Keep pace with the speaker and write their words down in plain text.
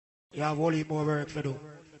You have only more work to do.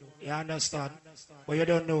 You understand? But you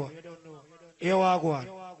don't know. Here we go on.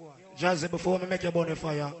 Just before me make your bonfire,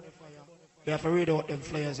 fire, you have to read out them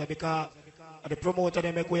flyers because the promoter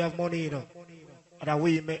they make we have money, you know. And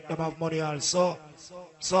we make them have money also.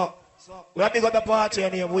 So we have to go to the party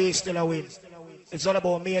and we still a win. It's all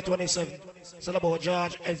about May 27th. It's all about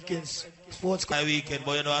George Edkins Sports My weekend,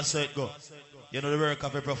 but you know I said go. You know the work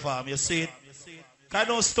of a perform. You see it? Can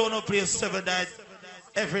no stone up place 7 nights,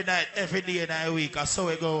 every day in a week. I saw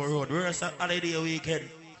it go road. Where's a holiday weekend?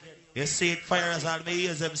 You see it, fires on me,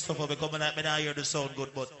 ears them stuff up coming at me now hear the sound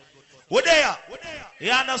good, but we're there.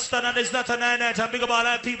 You understand that it's not a night and big about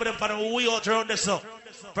like people them from the way out around this up.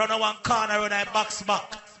 From the one corner around that box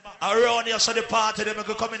back. Around here so the party them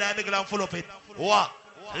could come in and make them full up it. What?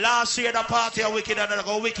 Last year the party are wicked and they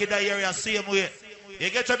go wicked that area same way. You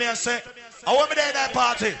get to me and say, I want me there in that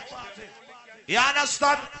party. You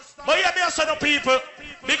understand? But you hear me say the people,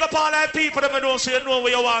 big up all that people that don't say you know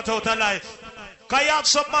what you want out of life. Because you have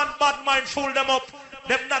some man bad mind fool them up.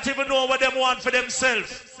 Them not even know what them want for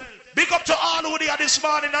themselves. Big up to all who there this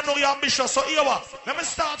morning and know you're ambitious. So here what? Let me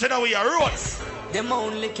start in a way. Road. Them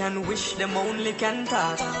only can wish, them only can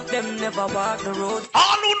talk. Them never walk the road.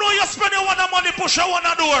 All who know you spend your one money, push your one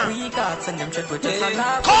door. We got and them should put us on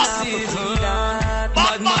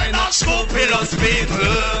bad mind and scrupulous people.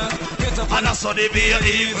 And that's how they be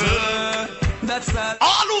evil. That's that.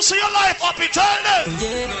 All who see your life up, tell them.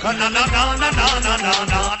 No, no, no, no, no, no, no,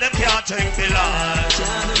 no. Them can't take me life.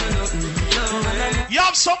 You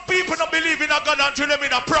have some people that believe in a God until them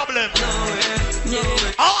in a problem.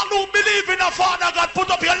 All who believe in a Father God,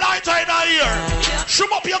 put up your lighter in our ear.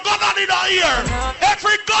 Shoot up your gun in our ear.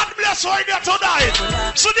 Every God bless right there tonight.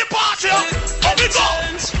 So the party, up we go.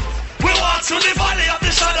 We walk through the valley of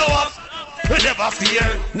the shadow of. We never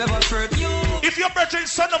fear. Never fret. If your brethren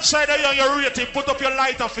stand upside down and you're rating, put up your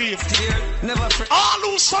lighter for you. Never fret. All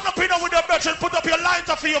who stand up in with your brethren, put up your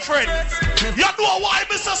lighter for your friend. You know why,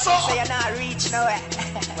 Mr. So? So you're not reaching nowhere.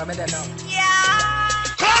 What me know? Yeah.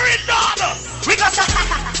 Carry down. We got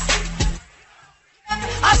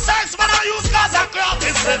a sense man I use cause I grab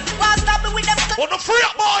this. What's stop me with them? On the free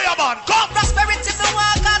up boy, man. Come. Prosperity to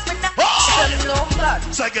walk cause me not. No blood.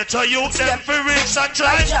 So get to you, them for rich and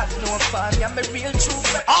try. No fun, I'm a real true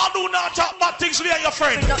friend. All do not talk bad things near your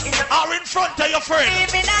friend. Or in front of your friend.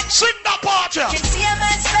 Sing the party. You can see a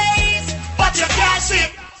man's face, But you can't see.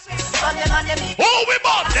 Oh, we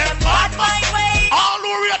bought them bad my way. All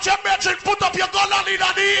who reach your brethren, put up your gun in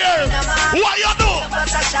the air. What you do?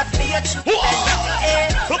 Because I shot for your true Whoa.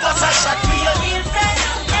 friend. Because I shot for your real friend.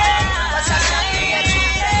 Because I shot for your true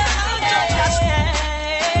friend.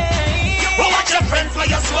 Who watch your friend for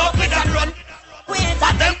your smoke with and run?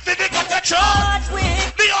 But them for the protection.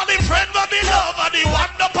 The only friend that the love and the one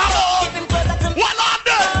the power. One on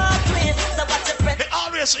them. They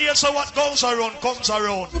always hear so what goes around comes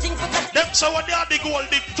around. Them so when they are the goal,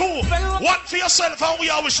 dig two. One for yourself and we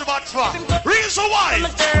are wish bad for. Reason why?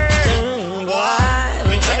 Why?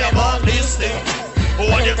 We tell you about this thing.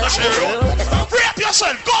 What you touch the road? Free up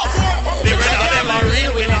yourself, go! The red of them are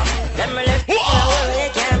real winner. Whoa!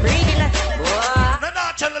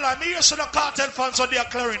 Tell them like me, you see the cartel fans so they are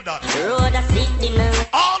clearing that.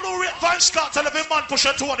 All who rate Vybz cartel, every man push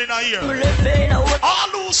a 2 in a year. All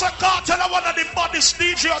who say cartel are one of the baddest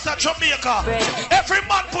DJ out of Jamaica. Every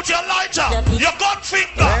man put your lighter, your gun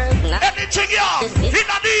finger, anything you have in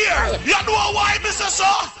the ear. You know why, Mr. Sir?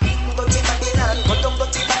 Dirty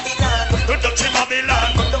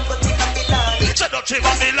Babylon. It's a dirty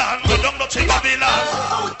Babylon. Go down dirty Babylon.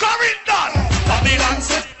 Carry that. Babylon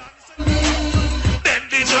said.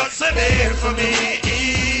 Just say there for me.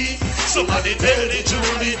 Somebody tell the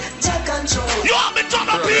truly. Take control. You have me turn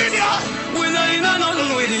up in ya. When I ain't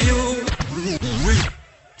nothing with you.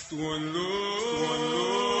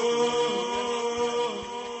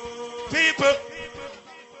 People,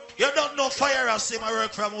 you don't know fire I see my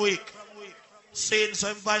work from week. Seeing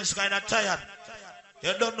some vibes kind of tired.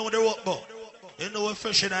 You don't know the work, but you know we're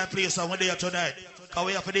fresh in our place and we're there tonight. Because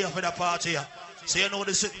we have to there for the party here. So you know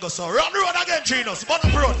the sitting goes so run the road again, Chinos.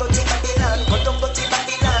 Bottom road.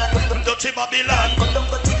 Dirty Babylon.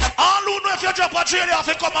 All who know if you drop a train, you have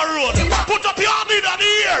to come a road. Put up your hand in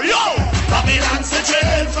the air, yo. Babylon's the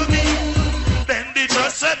jail for me. Then the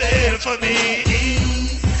church said bail for me.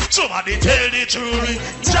 Somebody tell the truth.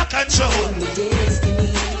 Jack and Joe.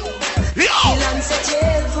 Yo.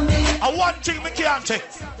 And one thing we can't take.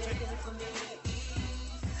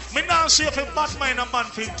 Me not say if a bad mind a man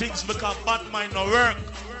think things because bad mind no work.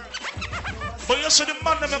 But you see the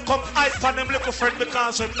man them come hype on them little friend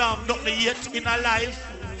because him now nothing yet in a life.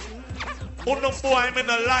 Uno boy me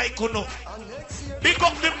no like uno. Big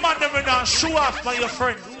up the man them and show off by your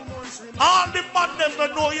friend. All the man them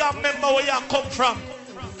that know you remember where you come from.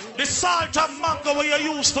 The salt and mango where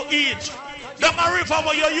you used to eat. The river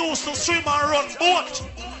where you used to swim and run boat.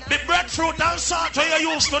 The breadfruit and salt where you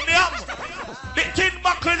used to name. The tin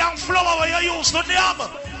mackerel and flour where you used to name.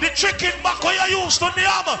 The chicken back where you used to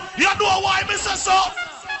name. You know why me say so?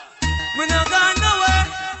 We not gone nowhere.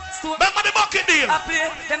 Remember the bucket deal? I play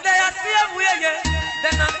them they are same way, yeah.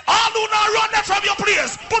 Them not all who not run them from your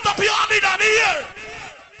place, put up your hand in the air.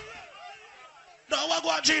 Now I go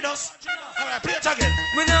on, Jesus. Alright, play it again.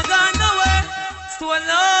 We not gone nowhere.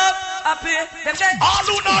 Stonelove, I play them they all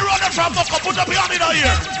who not run them from Bucko, put up your hand in the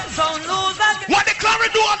air. Stonelove again. What the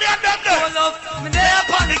claret do on the end them there? Stonelove, me there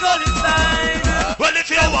upon the goal inside. Well, if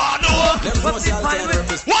you want to know, what's the point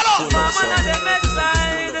with what up? Mama and them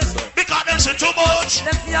excited. Because them say too much.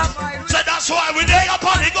 Them see a fight. So that's why we there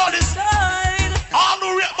upon the goal Inside. all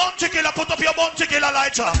who rate Bounty Killer, put up your Bounty Killer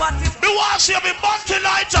lighter. Me want to see me Bounty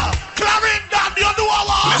lighter. Claret down, you know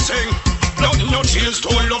what? Blessing. No chills,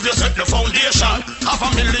 don't love you set the foundation. Half a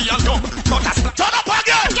million done, but that's not. Turn up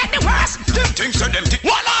again. Get the worst. Them things and them things.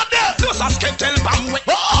 What are they? Those are skeptical bang.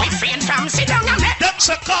 We faint from sit down and let them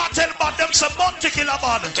say cartel bad, them say Bounty Killer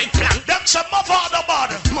bad. take plan. Them say my father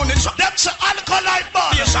bad. Money shot. Them say alcoholite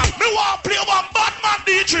bad. Yes, sir. Me want play one bad man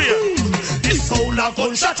DJ. This soul of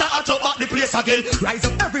gunshot at up at the place again. Rise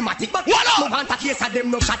up every matic, but what up? No want a case of them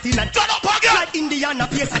no shot in and turn up again. like Indiana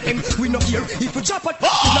place of them. We no care if we drop it. We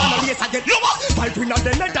no race again. You what? Fight we not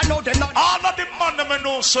the net, I know they not. All of the man them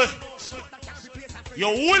know say you're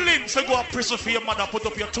willing to go to prison for your mother, put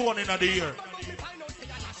up your tone in the ear.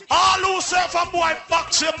 All who say if a boy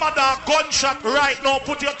box your mother a gunshot right now,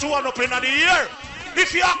 put your tone up in the ear.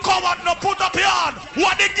 If you are covered, no put up your hand.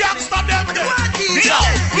 What the gangster them do? Yo,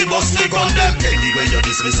 we must stick on them. Anyway, you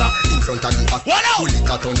dismiss her in front of the back. What up? Pull it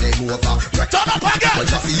out on them over. Turn up again. But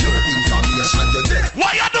you feel your information, you're dead.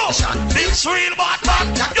 What you do? This real bad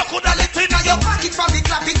man. You could have let in your pocket from the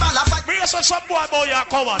clapping ball of fight. me say some boy you are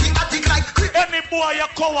covered. Any boy you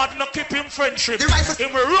coward, no keep him friendship. He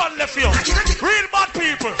will run left you. Real bad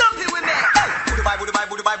people.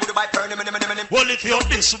 Well, if you're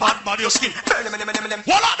this bad man, your skin.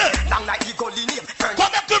 What are they? Come back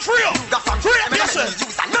to free you. Free up yourself.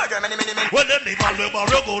 Well, then they call them a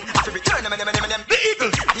good. The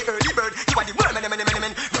eagle. The early bird, you are the worm.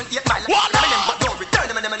 What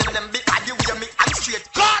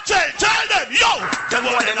cartel, tell them, yo. Them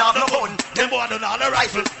boy don't have no gun. Them boy don't have a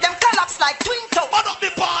rifle. Them collapse like twin toes. Man up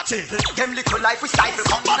the party. Them little life we stifle.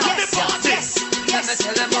 Man up the party. Yes.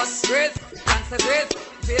 Tell them what's great. Consecrate.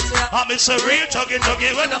 I'm Mr. Real Tuggy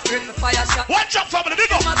when the fire shot. watch out family,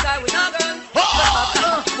 big up. Die with no gun.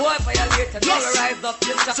 Boy violated. Terrorize up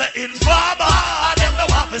this shop. Say informer, them the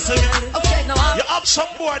officer. Okay, now You have some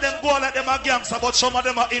boy them go like them a gangster, but some of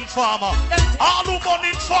them are informer. All who born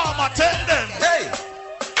informer, tell them. Hey!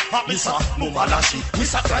 Mr. Mumalashi,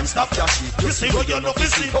 Mr. Crime Stop Cashy. You see what you're not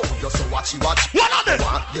busy. Oh, you're so watchy. What are they?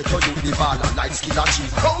 They told you the ball and like skillachi.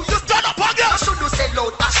 Oh, you Turn up again. should do say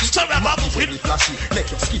loud ashy. Sorry, I'm Very moving. flashy,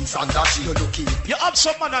 make your skin sandashy. You're looking. You have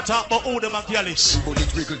some man that talk about who them are girlies.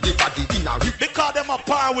 Bullet wiggle the body in a rip. Because them a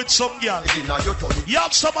par with some girl. In a your tummy. You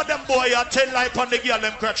have some of them boy you tell life on the girl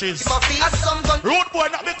them crutches. Puffy as some gun. Road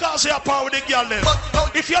boy not because you are par with the girl them.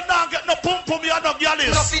 But If you don't get no pum pum, you are no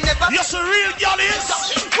girlies. Nothing never- You see real girlies.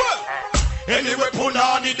 Anyway, put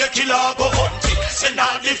on the killer go hunting. Send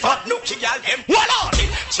on the fat nookie gal them. What on?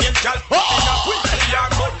 Change gal in a quickly or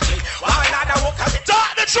country. One another walk at it.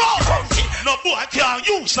 Talk the truth. Funky. No boy can't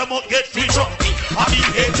use them up get free drunk. I be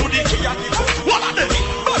here to the key and the go. What are they?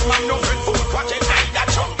 But man no friend food project like that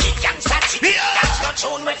chunky. Gangsta chick. Yeah. That's not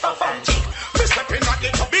shown with for funky. We stepping at the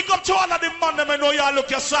top. Big up to all of the man them know you look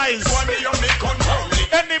your size. One me on the gun only.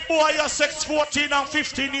 Any boy you 6, 14 and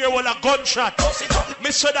 15 year old a gunshot. Toss it up.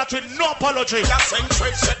 Me say that with no apology. That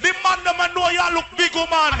century set. The man them know you look big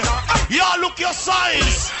man. You look your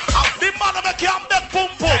size. The man them can't make pum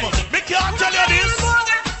pum. Me can't tell you this.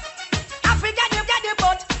 Africa, you got the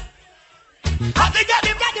butt. I think I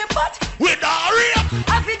You got the butt. with the rape.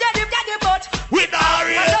 Africa, you got the butt. With the What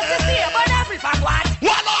does it say rape. about every fuck what?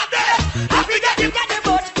 What are they? Africa, you got the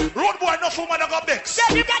butt. Road boy no woman that got vex.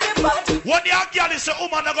 Then you got the butt. When you girl is a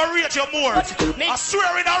woman that go rate you more. I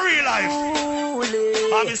swear in a real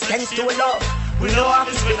life. Thanks to love. We know how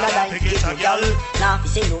to spend a life to get a girl. Now, we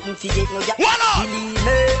say nothing to get no girl. Voila! Believe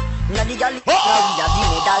me, now the girl, now we have the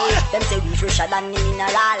medal. Them say we fresher than the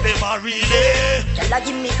mineral. Them a really. Girl,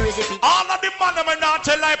 give me crazy people. All of the man them not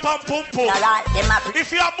tell like pum pum pum. Mineral, them a If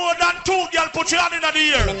you have more than 2 girl, put your hand in the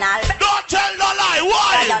ear. Mineral. Don't tell no lie.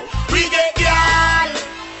 Why? We get girl.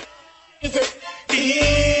 Is it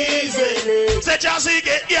easily. Say Jazzy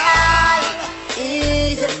get y'all.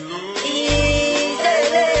 Easy.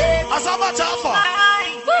 As a matter of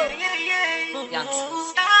fact.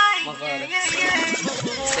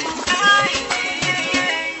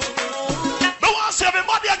 No one say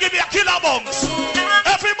everybody give me a killer bunks.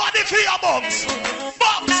 Everybody clear bunks.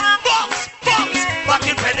 Bunks. Back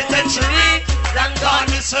in penitentiary. Long gone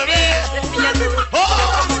misery.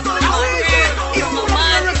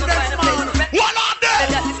 What are they?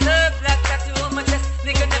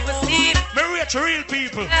 Me rate real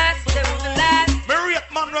people. Me rate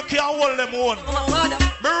man who can't hold them own.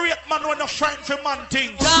 Me rate man who no frightened for man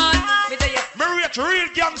things. Me rate real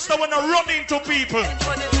gangster when I run into people.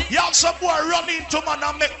 You have some boy run into man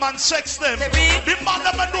and make man sex them. The man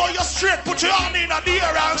that know you straight, put your hand in the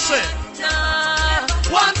air and say,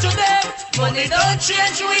 One to them, money don't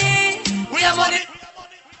change we have money.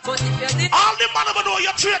 But if you did all the man that know you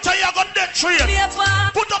traitor, you got dead trade.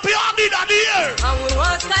 Put up your hand in the air. and we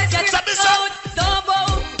want skyscrapers out, don't bow,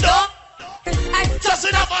 don't. Just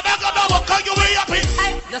enough of that, God, can you be happy?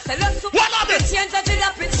 Just a lot to What are they? change the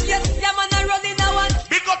approach, yes, yeah, man, I run in a one.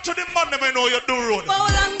 Big up to the man that know you do road. For a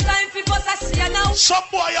long time, people are seeing now. Some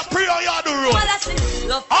boy you pray on you do road. All I see,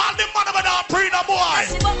 love, All the man that pray no boy.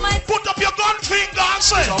 see but my Put up your gun finger and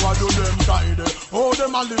say, How do them guide it? Oh,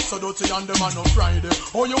 them a live so dirty and them a no Friday.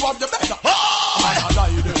 Oh, you have the better. I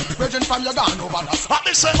lied it. Virgin from your gun over the side. let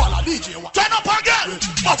me say, Follow DJ. turn up again.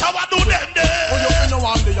 But how I do them Oh, you there? know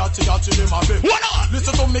one day yachty them a bit. What on?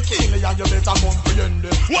 Listen to me keenly and you better comprehend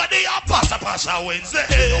it. What they are passa Wednesday?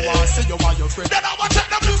 You want to say you are your friend. Then I want to tell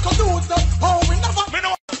them, Please come do that. Oh, we never. me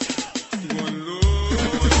know.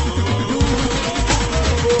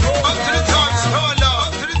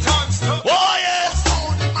 Oh yes.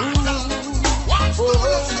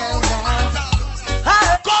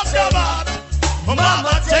 Come down, man.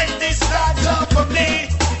 Mama, take this badge off from me.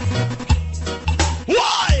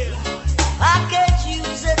 Why? I can't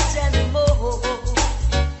use it anymore.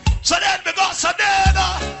 So then because of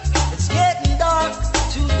that, It's getting dark,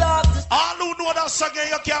 too dark to all who know that song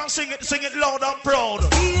you can't sing it loud and proud.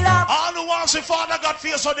 feel up. All who want to see Father God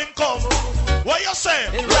face on him come. What you say?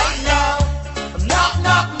 And right now, I'm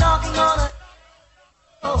knocking on a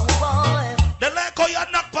oh boy. The like how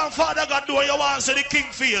you knock on Father God door, you want to see the king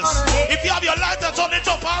face. If you have your lighter, turn it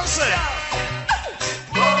up and say.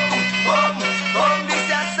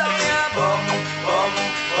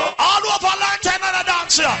 All over lantern and a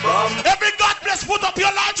dance here. Every God bless, put up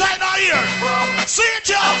your lantern here. See it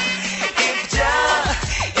here.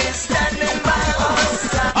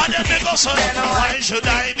 And then they go say, why should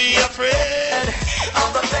I be afraid?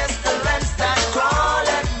 Of the pestilence that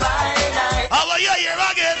crawleth by night. How are you here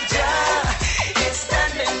again? Is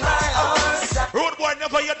standing by our side. Road boy,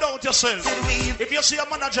 never you doubt yourself. If you see a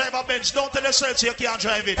man a drive a Benz, don't tell yourself you can't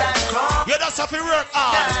drive it. You just have to work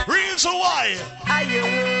hard. Reason why?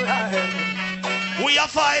 We are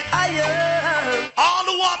fine. All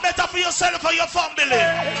who want better for yourself and your family.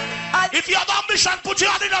 If you have ambition, put your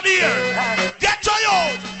hand in the air. Get to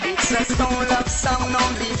you. It's a stonelove song,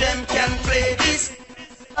 only them can play this.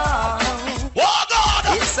 Oh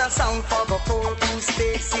God. It's a song for the poor who's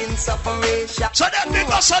facing separation. So then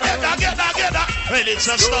because of them, together. Well, it's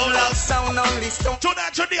a stone love. Sound only stone.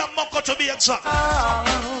 Tonight, today, I'm not to be exact.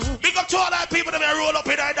 Big up to all the people that may roll up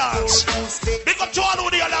in their dance. Big up to all who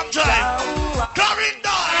do a long time.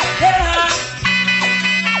 Clarendon.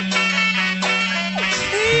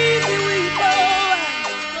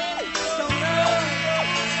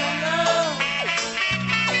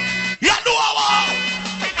 You know what?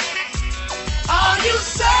 Are you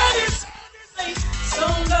satisfied? So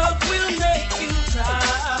love will make you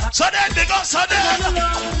cry. So then, they go, so then.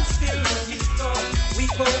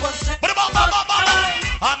 But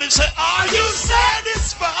I mean, say, are you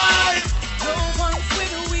satisfied? No one's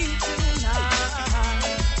with we tonight.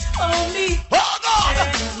 Only Oh God.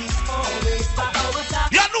 he's always by our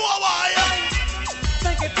side. You know why?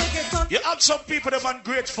 Take it, You have some people that are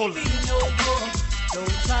ungrateful. no more. Don't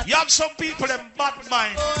try You have some people that bad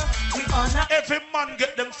mind. we are not. Every man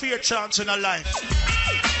get them fair chance in a life.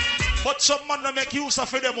 But some man don't make use of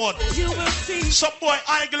them one. You will see Some boy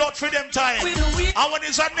idle out for them time. with a week And when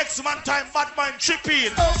it's a next man time, bad mind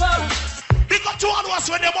tripping. over. Big up to all of us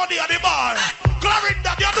when the money at the bar.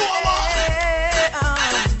 Clarendon, you know what?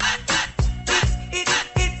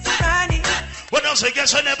 It's funny. When I say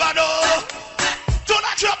guess I never know. Don't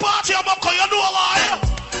let your party, I'm up, you know why?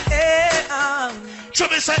 Should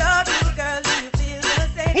be say, Love you, girl, do you feel the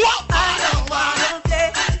same? what? I don't wanna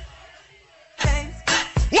play games,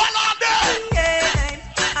 What are they? games.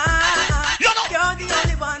 You know, You're the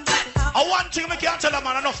only one that I one thing we can't tell a man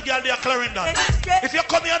man, enough girl they are clearing that. If you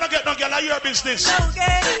come here and get no girl, are your business.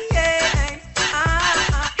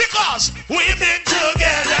 Because we've been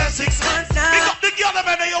together 6 months now. Pick up the girl them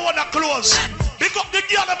and you wanna close. Pick up the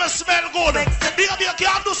girl them and smell good. Pick up you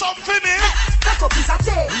can do something for me. Cock up is a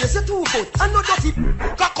tail, raise your 2 foot and no dirty.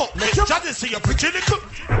 Cock up, make you just see your pretty little.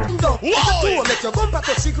 Whoa, make your bumper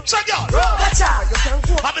touch you. Say girl, watch out, you can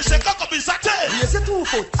go. I say cock up is a tail. Raise your 2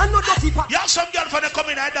 foot and no dirty. You have some girl for the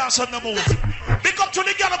coming and dance on the move. Pick up to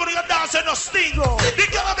the girl but you dance and no sting. The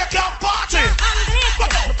girl they can't party.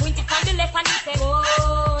 Point it on the left and he say,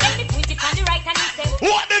 oh. Let me point it on the right and he say,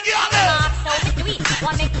 what the girl there?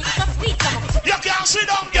 One make it so sweet. You can't sit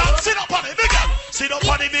down, girl. Sit up on it, big girl. Sit up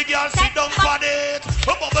on it, big girl. Sit down on it.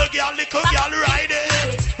 A bubble girl, little girl, ride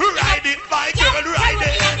it. Ride it, my girl, ride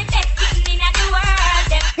it.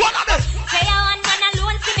 What are they?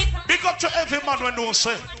 Big up to every man when you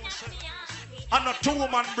say. And not 2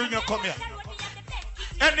 women bring you come here.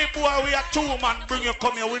 Any boy we are 2 women bring you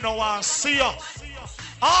come here, we don't want to see you.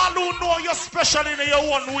 All who know you're special in your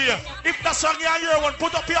own way. If that's song you hear one,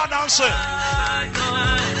 put up your hand and say.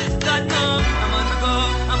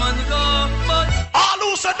 All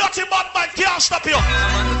who say dirty bad man can't stop you.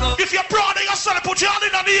 If you're proud of yourself, put your hand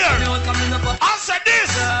in the air. And say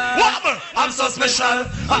this. What? I'm so special.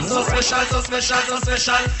 I'm so special, so special, so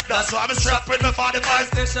special. That's why I'm strapped with my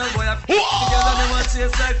 45.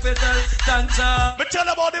 But tell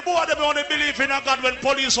about the boy, they only believe in a God when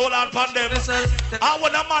police hold on upon them. And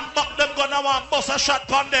when a man back them gonna want bust a shot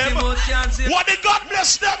upon them. What did God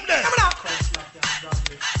bless them then?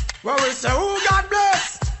 Well, we say, who God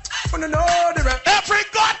bless? Wanna know the rest. Every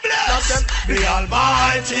God bless. The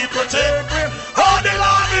Almighty protect him. Oh, the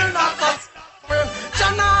Lord will not forsake him.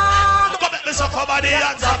 Jana. Come at me so come by the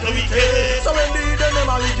hands of the wicked. So indeed them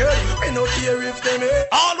are wicked. We no care if they may.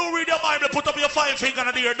 All who read your Bible, put up your 5 finger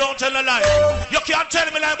in the air. Don't tell a lie. You can't tell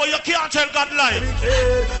me lie, but you can't tell God lie.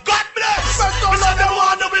 God bless. But don't let them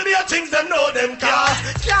want to be their things, them know them can't.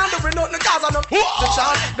 Can't do nothing cause I know the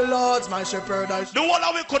child. The Lord's my shepherd. The one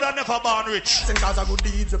that we could have never born rich. Sing cause of good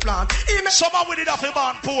deeds we plant. Someone we did have to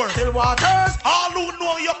born poor. Till waters. All who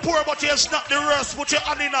know you're poor, but you're not the rest. Put your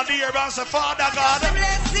hand in the air and say, Father God.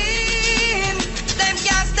 Blessing, them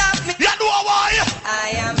can't stop me. You know why?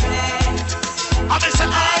 I am blessed.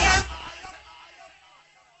 I am.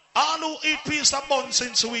 All who eat peace and bun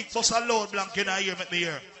since a week, plus a load blank in a year, make me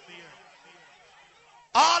hear.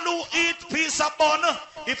 All who eat peace and bun,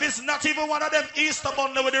 if it's not even one of them Easter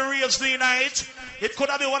bun with the reals the night, it could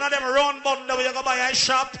have been one of them round bun that you go buy a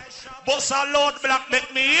shop. Bust a load blank,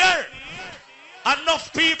 make me hear.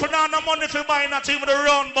 Enough people now no money for buy not even the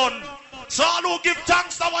round bun. So all who give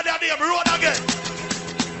thanks to what they are there, road again.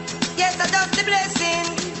 Yes, I love the blessing.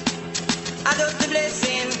 I love the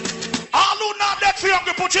blessing. All who not dead for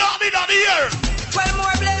you, put your hand in the air. 12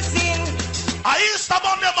 more blessing. I Easter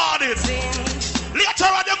Monday morning.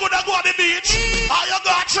 Later on you gonna go on the beach. Or you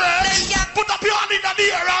go to church. Put up your hand in the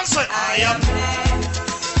air and say, I am blessed.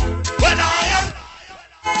 When I am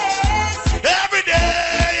blessed. Every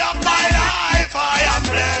day of my life I am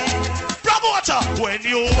blessed. Promoter, when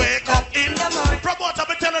you wake up in the morning. Promoter,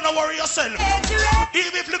 be telling you worry yourself.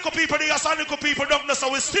 Even if little people there and little people don't know,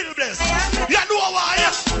 so we still blessed. You know why?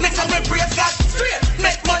 Make some praise God straight.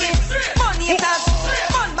 Make money straight. Money is us.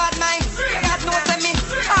 Fun bad mind. God knows me.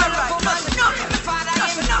 All right. Father,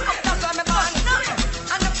 that's why I'm born.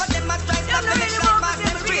 And for them I try to make them back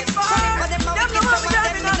in the race. For them I will give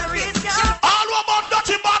them in the race. All about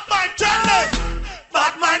dirty bad mind, tell them.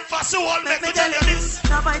 Bad mind for soul, let me tell you this.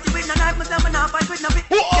 Now fight with no knife, myself and now fight with no bit.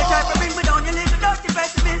 You try to bring me down, you live without the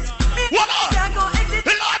pessimist. What on? Can't go exit.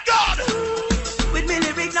 Lord God. With me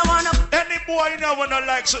lyrics, now one up. Any boy now when I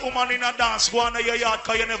like a woman in a dance, go on to your yard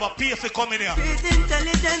because you never pay for coming here.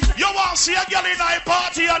 Intelligent. You want to see a girl in a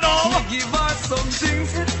party, you know? Give her something.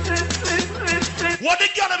 What the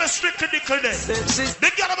girl ever strip to dickle then?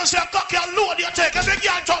 The girl ever say, cock your load you take, and the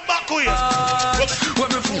girl talk back with you. When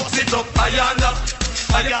we force it up,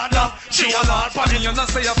 Ayanda, she was on for me, you not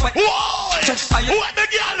say a fight. Whoa! What the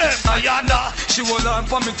girl them? Ayanda, she was on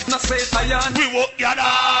for me, not say Ayanda. We walk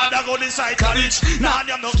yada, go inside college. Nah,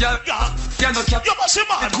 you no girl, you must see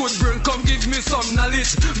man. Good brain, come give me some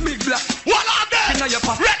knowledge. Big black. What are they?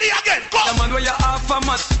 Ready again, go. The man where you half a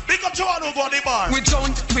man. Big up to one who go to the bar. We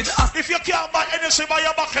join with us. If you can't buy anything, buy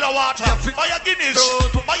your bucket of water, buy your Guinness,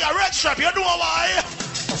 buy your red strap, you know why?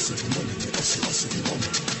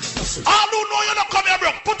 All who know you not come here,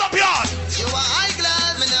 bro, put up your hand. You are high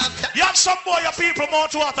glass, man. You have some boy, your people more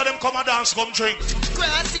to water, them come and dance, come drink.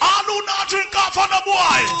 All who not drink off on the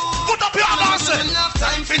boy, put up your hand and say. Enough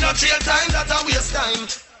time for no jail time, that a waste time.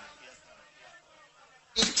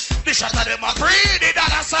 The shot of them a free the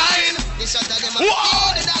dollar sign. The shot of them a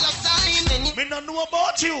free the dollar sign. Me don't know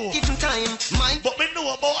about you. Give him time, mind. But me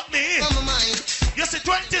know about me. From my mind. You see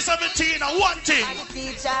 2017 and one thing.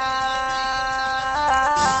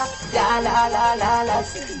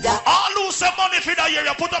 All lose some money for the year.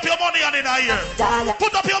 You put up your money on in a year.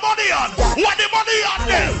 Put up your money on. What the money on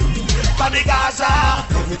there? For the Gaza.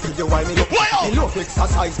 Let me tell you why me look. Me love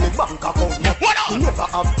exercise, me bank account. What up? Me never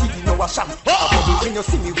have TV, no a sham. When you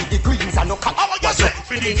see me with the greens and no cat. How you say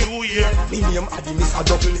for the new year? Me name Adi, Miss a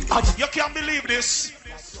double Adi. You can't believe this.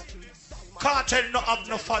 Cartel not have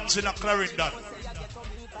no funds in a Clarendon.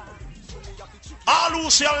 All who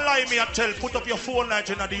say lie me and tell, put up your phone light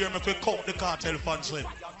in the year, make we count the cartel funds in.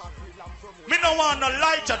 Me no want a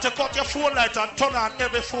lighter to cut your phone light and turn on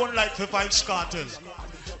every phone light for Vybz cartels.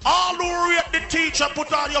 All who rate the teacher,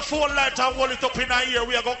 put on your phone light and hold it up in a year,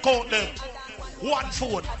 we are going to count them. 1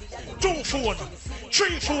 phone, 2 phone,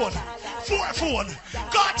 3 phone, 4 phone.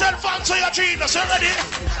 Cartel fans are your genius, you ready?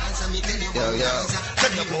 Yo. Tell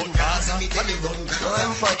you about Gaza. Clarendon,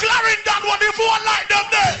 what the phone light them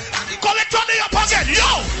there? Call it on the up again. Yo.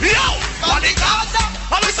 On the Gaza.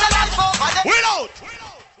 How is that? Wait out.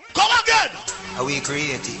 Come again. Are we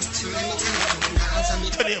creative?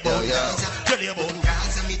 Tell you about.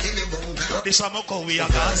 This is how we are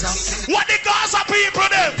Gaza. What the Gaza people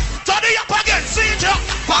them? Turn it up again. See it here.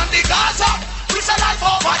 On the Gaza. We say life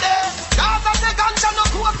over there. Gaza the ganja no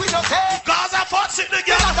cook with no take. Gaza fucks it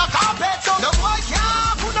together. The carpet so no boy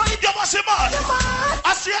can't put no. You must be mad.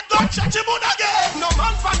 I see a gunshot you moon again. No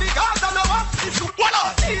man from the Gaza no one. What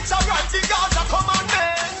up? It's a right the Gaza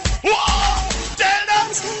commandment. Whoa! Tell them.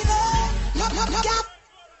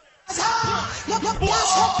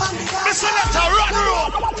 Mr. Letter, run.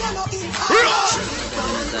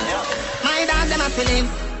 My dog them a feeling.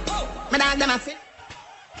 My dog them a feel.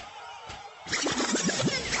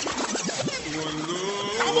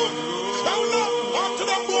 Up to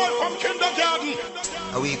them boy from kindergarten.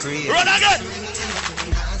 Are we creative? Run again.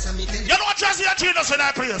 You know what Jesse and Genius in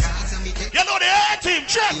that place? You know the A-team,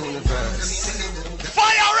 check.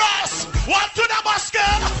 Fire us. One to the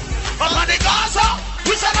basket. Up on the Gaza.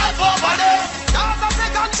 We say life over there.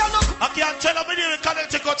 I can't tell a video in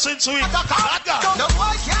Connecticut since we.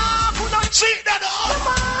 See that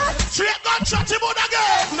up. See a gunshot him out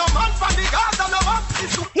again. No man from the Gaza, no one.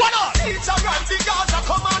 What up? It's a right the Gaza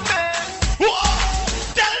commandment. Whoa.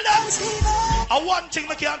 Tell them. And one thing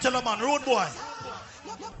I can't tell a man, road boy.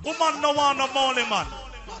 Woman no want no money, man.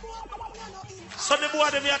 So the boy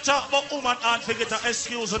them here talk about woman and forget to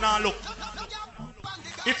excuse and look.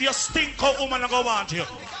 If you stink out woman, I go want you.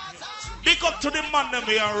 Big up to the man them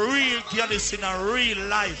here, real girls in a real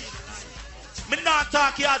life. Me not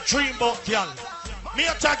talk your dream about girl. Me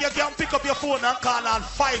talk you can pick up your phone and call on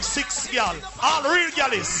 5, 6 girl. All real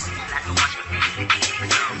girls.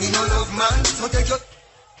 Me no love man, so take your.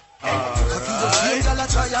 What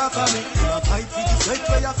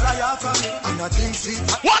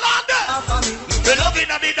on there? We looking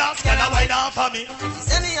at the dance, can I wine off for me?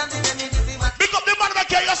 Pick up the man that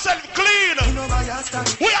carry yourself clean.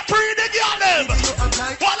 We are pretty the girl them.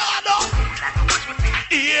 What on there?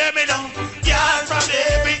 Hear me now, girl from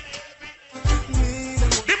baby.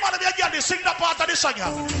 The man that girl, they sing the part of the song.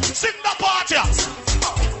 Sing the part here.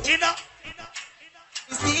 In a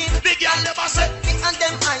the girl never said Me and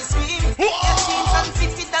them ice cream. Your jeans and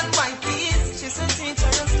fitted and white piece. She said teacher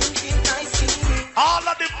and skinny nice. all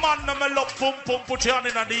of the man that me love pum put your hand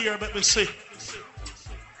in the ear, let me see.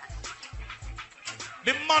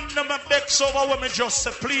 The man that me begs over when me just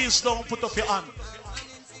say, please don't put up your hand.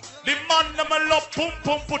 The man that me love pum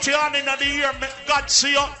put your hand in the ear, make God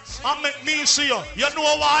see you and make me see you. You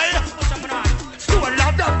know why?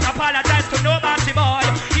 Stonelove don't apologize to nobody, boy.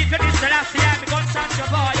 If you this the last year, me gon' stand your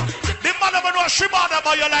boy. The man that me know she bad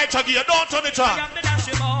about your lighter gear, don't turn it on.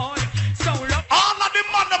 All of the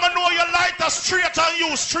man that me know your lighter straight and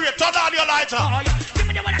you straight, turn on your lighter.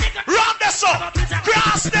 Run this up,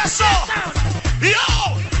 cross this up. Yo,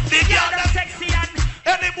 the girl that sexy and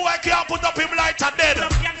any boy can't put up him lighter dead.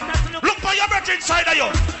 Look for your breath inside of you.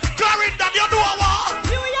 Clarendon, you know what?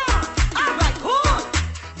 Alright, cool.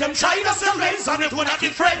 Them trying to sell lanes and it wanna be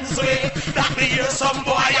friends with. That me hear some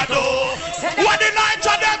boy I do. What the light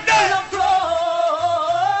of them there?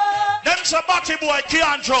 Them some batty boy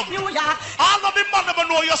can't drum. All of the man never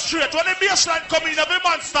know you're straight. When the bassline come in, every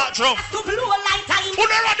man start drum. Who they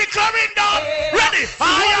ready Clarendon? Ready?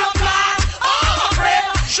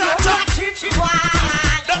 Shut up.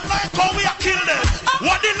 Them like how we are killing them.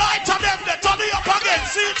 What the light of them there? Turn it up again.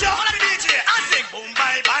 See it here. DJ, I sing boom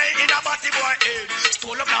bye bye in a batty boy head.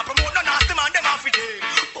 Stole up now promote no nasty man them off it.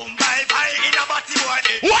 Boom bye bye in a batty boy head.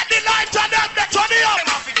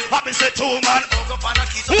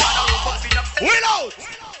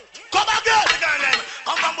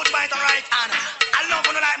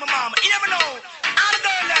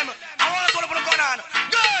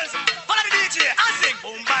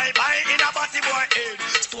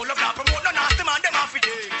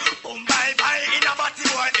 batty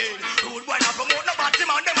boy head. Rude boy not promote no batty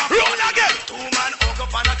man, them a road again. Two man hug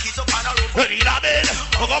up and a kiss up and a rope. Ready in a bed,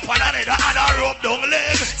 hug up on another and a rope down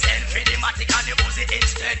leg. Send for the matic and the Uzi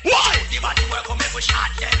instead. Why? The batty boy come every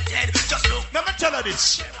shot dead. Just look. Let me tell you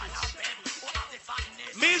this.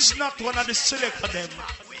 Me's not one of the select for them.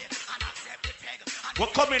 We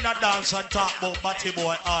come in a dance and talk about Batty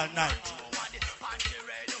Boy all night.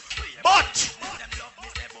 But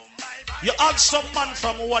you have some man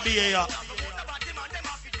from over here.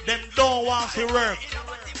 Them don't want to work.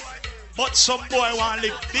 But some boy want to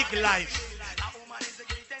live big life.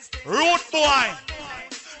 Root boy.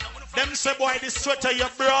 Them say boy the sweater you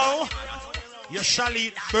brow, you shall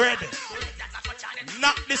eat bread.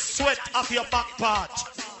 Knock the sweat off your back part.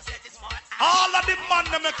 All of the man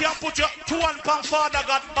them you can put your 2 hand pan Father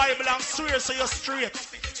God Bible and swear so you're straight.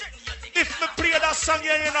 If me play that song you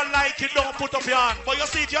don't like it, don't put up your hand. But you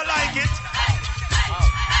see if you like it.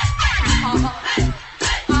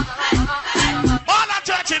 All that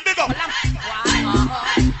church, big up.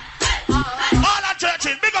 All that church,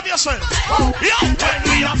 big up yourself. Yeah, when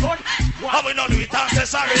we are good, how we know do it and say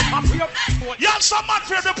sorry. You have some man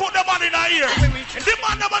afraid to put the man in the ear. The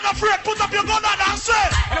man never afraid, put up your gun and say,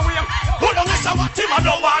 who don't listen what him, I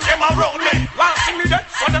don't want them around me. Want see me dead,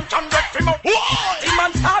 so them can get him out. Whoa! The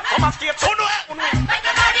man start from a state.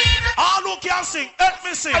 All who can sing, help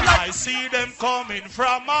me sing. I see them coming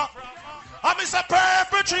from I miss a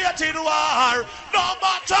perpetrated war. No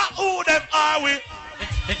matter who them are we.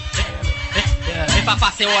 If I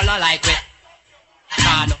pass it all I like it.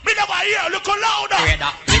 Me never hear, look louder.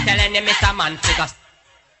 We telling him Mr. Man figures.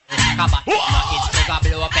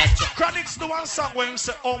 Chronic's the one song when you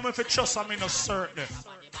say, oh, me for trust, I mean, no certain.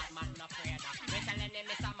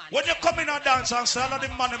 When you come in and dance and say, all of the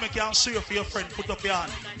money me can't swear for your friend, put up your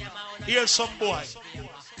hand. Here's some boy.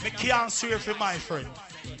 Me can't swear for my friend.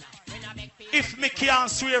 If me can't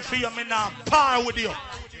swear for you, me not par with you.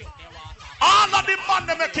 All of the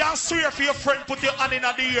money me can't swear for your friend, put your hand in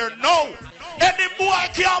the ear. No. Any boy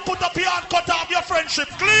can't put up your hand, cut off your friendship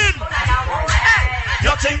clean.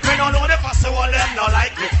 You think we don't know the first one, them not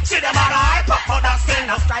like me. See them on the hype up for that still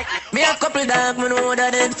not strike me. Me a couple dog, me know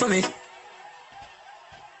that did for me.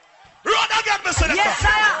 Run again, Mr. Selector. Yes, sir.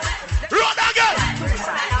 Run again.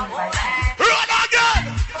 Run again.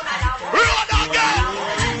 Run again.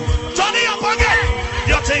 Turn it up again.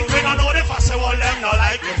 You think we don't know the first one, them not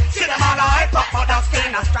like me. See them on the hype up for that still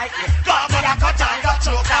not strike me. Go for the cut and got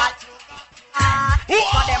through that.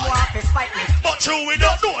 But them want to fight me. But true, we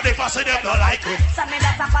don't know the first them don't like me. Send me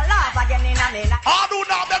that up a laugh again in a minute. I do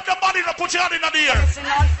now make the body to put your hand in the ear.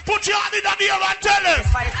 Put your hand in the ear and tell him.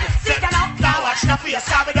 See them now watch the face,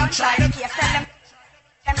 how we don't try the case. Tell them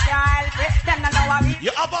can't help it, them not know what we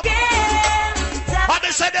you have a and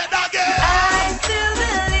they said that again. I still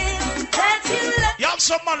believe that you love. You have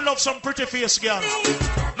some man love some pretty face girl.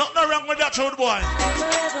 Nothing wrong with that old boy.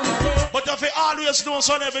 But if you always know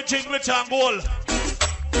son everything glitter and gold.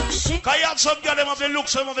 Cause you have some girl them have the look,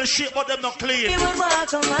 some of the shape, but them not clean.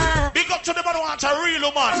 Big up to them that want a real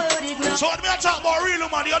woman. So when me talk about real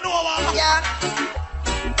woman, you know what? Yeah.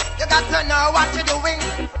 You got to know what you're doing.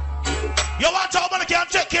 You want a woman that can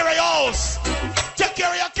take care of your house, take care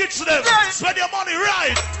of your kids to them, spend your money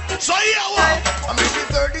right. So here what? I'm making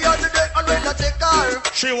 30 on the day and when I take her.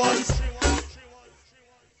 She was.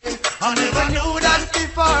 I never knew that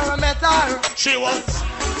before I met her. She was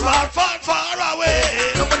far, far, far away.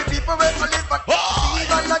 Nobody people wait to live but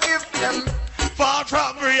even I give them. Far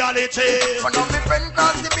from reality. One of my friends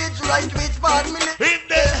cross the beach right which part me live. In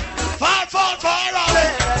there, far, far, far away.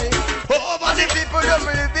 Over the people them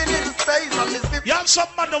living in space on this people. You have some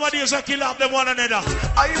man nowadays that kill off them one another.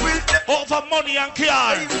 I will over money and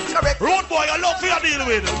car. Road boy, I love you deal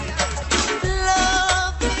with.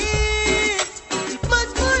 Love is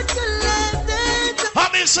much more to life than to. I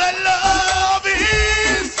mean say love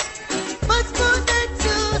is much more than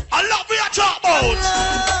to. I love you talk about.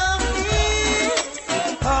 Love is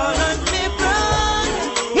all on me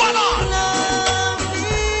brother. What on? Love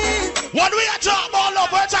is what we are talking about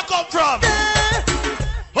love, where's that come from?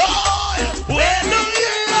 Oh, where do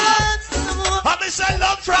you love? I mean say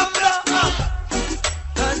love from love.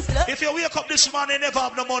 If you wake up this morning and never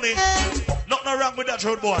have no money, nothing wrong with that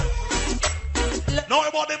road boy. Know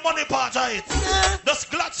about the money part of it. Just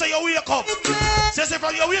glad say you wake up. Says if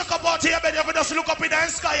you wake up out here, bed, you just look up in the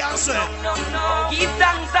sky and say, Give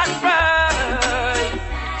thanks and praise.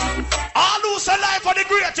 all who's alive for the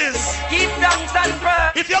greatest. Give thanks and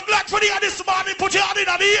praise. If you're glad for the this morning, put your hand in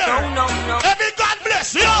the air. No. Every God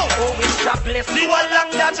bless you. Oh, we shall bless you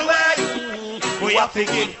along that way. We have to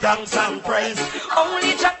give thanks and praise.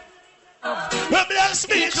 Only just We bless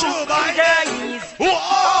me through my days.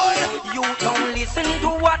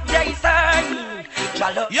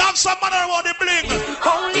 have some man around the bling.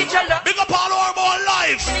 Only Jalla. Big up all our more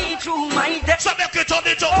life. See through my death. So make it on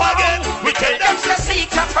the top again. We tell them to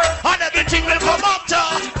seek her. and everything will come after.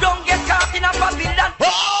 Don't get caught in a Babylon.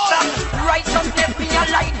 Righteousness be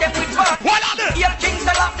aligned them with birth. What are they? Your kings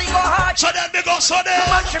will have to go hard. So then they go so there.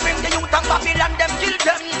 Man should bring the youth of Babylon, them kill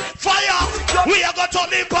them. Fire. We are going to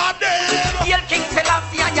live on them. Your kings will have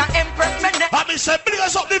to and your empress men. I mean say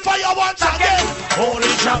blaze up the fire once again.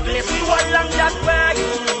 Holy chocolate, we will along that way.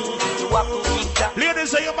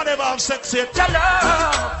 Ladies, you man never have sex yet.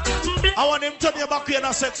 I want him to turn your back here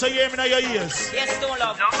and sex so you hear me in your ears. Yes, don't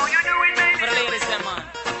love. No more you do it, baby. For the ladies, them man.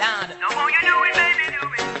 Lord. No more you do it, baby, do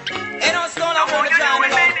it. Ain't no stone love for the time,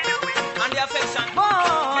 and the affection.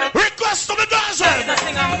 Request to the guys.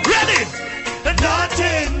 Ready?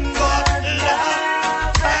 Nothing but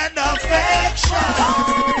love and affection.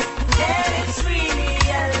 And it's really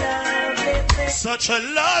a lovely place. Such a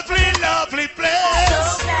lovely, lovely place.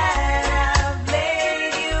 So glad I've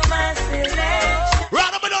made you my selection.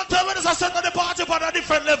 Right up and don't tell me this I set on the party but on a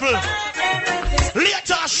different level.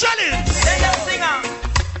 Later, Shelly.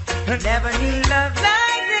 Never knew love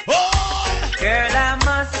like this. Oh, girl, I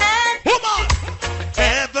must admit. Woman,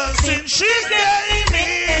 ever since she came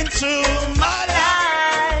into my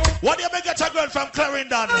life. What do you make get a girl from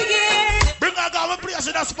Clarendon? Oh, yeah. Bring her girl, we place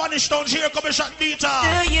in a Spanish town. Here come a shot beater.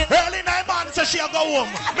 Early night man says she'll go home.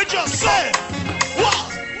 Me just say,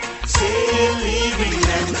 what? Still living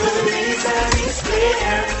and the reason is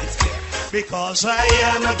clear. Because I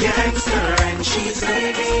am a Gangster and she's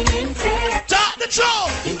living in fear. Talk the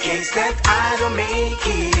truth. In case that I don't make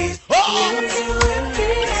it, you will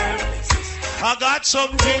hear. I got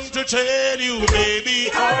something to tell you, baby.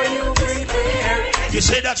 Are you prepared? You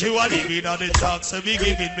say that you are living on the talks and be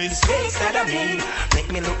giving me space that I mean. Make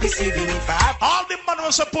me look deceiving if I. all the man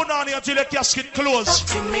was put on here till the casket close.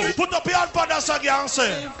 Put up your hand for us again,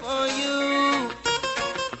 say. For you,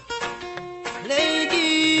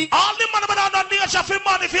 lady. All the man on the nature for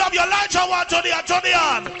man, if you have your light, I want to the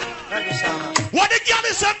on. What the girl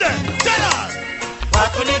is in there? Tell her.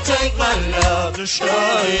 What will it take, my love, to show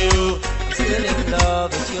you I'm still in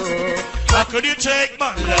love with you? How could you take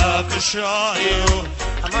my love to show you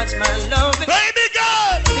how much my love is? Baby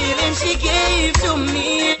girl, feeling she gave to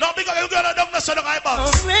me. no, because you girl don't mess with the guy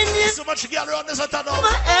box. So much girl around this town.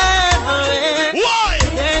 Why?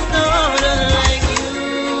 There's no other like you.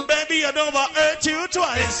 Baby, I never hurt you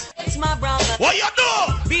twice. It's my brother. What you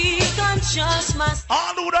do? Be conscious, my.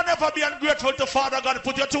 All who would never be ungrateful to Father God,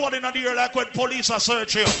 put your two in the ear like when police are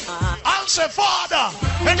searching. I'll say, Father,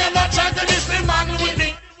 and never try to diss the man with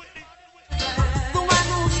me. The one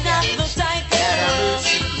who's got the tight. The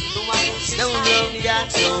one who's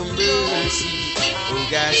got no mercy. Oh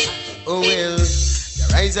gosh, oh well. The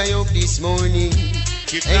rise I up this morning.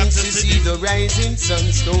 And to see the rising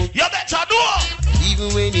sunstone. You better do.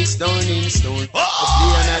 Even when it's down in stone.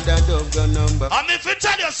 Play another dog number. I'm if you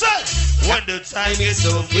tell yourself when the time is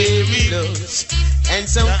so very close. And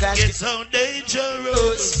some cats get so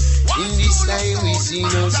dangerous. In this time we see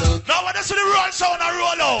no sound. Now when they see the roll sound and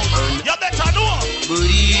roll out, you better know.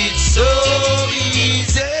 But it's so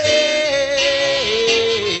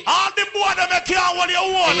easy. All the boy that make you what you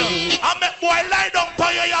want. I make boy lie down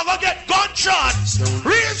for you, you're gonna get gunshot.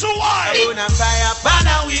 Reason why. I'm gonna fire pan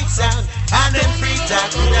a weak sound. And them free talk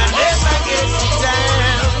could never get it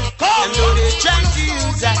down. And though they try to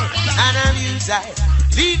use I and abuse I,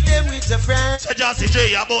 leave them with a friend. So just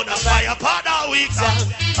say about the fire pan a weak sound.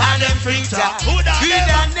 And them free talk could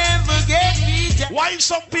never get me down. Why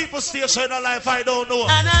some people stay so in a life I don't know.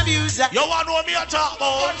 And abuse I. You want to know me a talk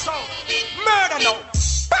about? Murder now.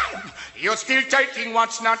 Bam! You're still taking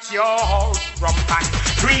what's not yours from back.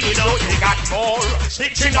 Really know you got more.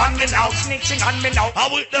 Snitching on me now, snitching on me now. I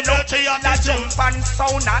with them dirty on the jump and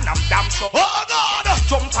sound and I'm damn sure. Oh God!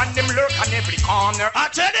 Jump on them lurk on every corner.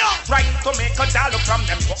 I tell you, trying to make a dollar from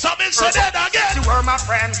them. Something said that again. You were my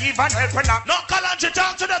friend, give an help and not. No call and you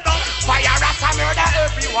talk to them now. Fire as a murder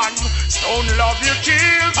everyone. Stone love you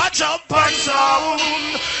kill. I jump and sound.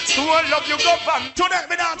 Stone love you go van. Tonight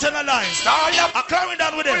me down tell a line. Star love. I'm carrying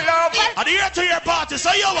down with it. Love. At the year-to-year party,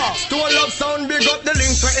 so you are. Stone love sound, big up the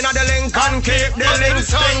links. We're in the link and keep the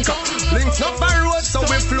links stink. Links up the road, so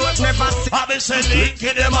we float never see. I've been saying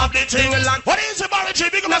linking them up the thing. What is the marriage?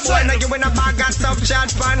 Big up the boy, now you in a bag of stuff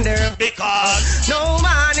chat from there. Because no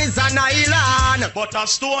man is an island. But a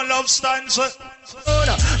stone love stands.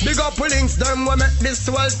 Big up links, them we make this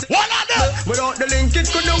soul. What are them? Without the link, it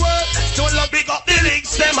couldn't work. Stone love, big up the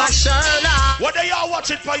links. them a Sherlock. What are y'all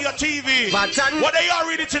watching for your TV? What are y'all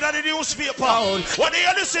reading in the newspaper? What are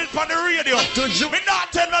you listening for the radio? Me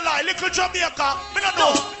not tell no lie. Little Jamaica, me not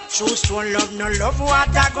know. True stone love, no love what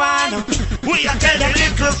I want. We are telling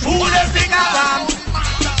little fool everything around.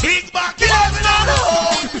 Big back, living on the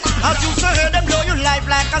home. As you so heard them blow your life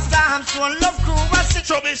like a storm. Stone love crew was sick.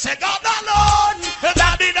 So me say God alone.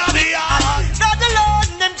 Daddy, daddy, God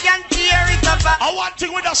alone, them can't tear it apart. I want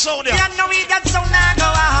thing with the sound here. You know we got sound now go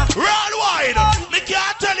on. Worldwide, me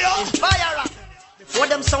can't tell you. Fire up. Before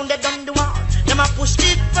them sound they done the war. Them a push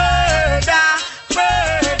it further,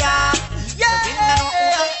 further.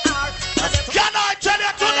 Can I tell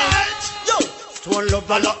you tonight? Yo, Stone love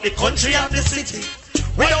a lot the country and the city.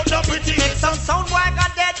 Without the pretty, make some sound boy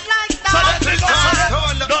got dead like that. So let me go,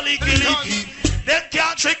 don't leaky leaky. Them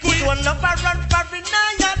can't trick we. Stone love a run for it now,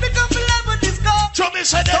 yeah. Because we level this go. So me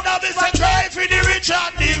say them now is a cry for the rich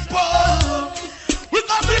and the poor. We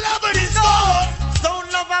come to level this go.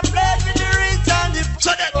 Stone love a play for the rich and the poor.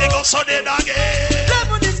 So that they go so then again.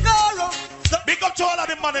 Level this go. Big up to all of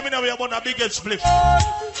the money, me know we about the biggest split.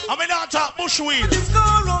 I mean, I talk bushweed.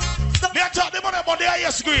 Me I talk the money about the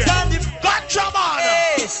highest grade. Ganja man.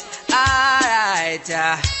 Yes, alright.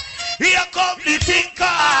 Here come the thinker.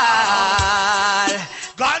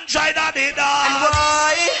 Ganja in the dark. And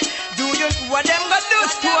boy, do you what them gonna do?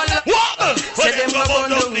 Stone what? Say them go burn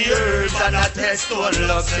down the herbs and a test stone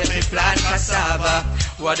love. Say me plant cassava.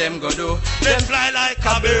 What them go do? Them fly like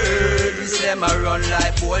a bird. Them a run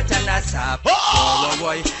like bolt and a sap. Oh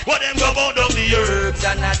boy. What them go burn down the herbs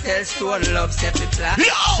and a test stone love. Say me plant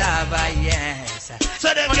cassava. Yes.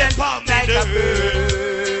 So them get palm like a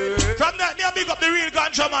bird. From that, me a big up the real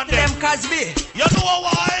ganja man. Them Cosby. You know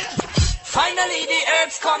why? Finally the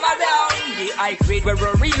herbs come around. The high grade where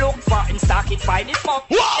we look for and stock it, find it for.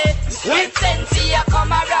 Sweet sense here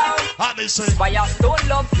come around. Fire stone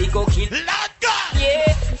love, we go kill.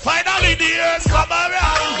 Yeah. Finally the herbs come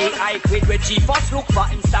around. The high grade where G-Force look for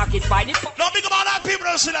and stock it, find it for. No big about that people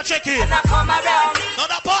don't see that check in. And I come around. Now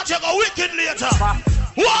that part you go wicked later.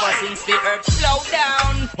 Why? Since the earth slow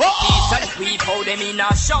down, peace and we hold them in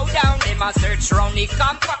a showdown. Them a search round the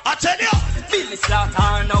camp. I tell you, Billy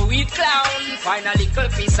Slaughter no weed clown. Find a little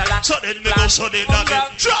piece of land. So then me go, so then I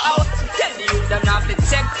get dropped. Tell the youth them not to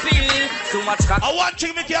take pill. Too much cock. I want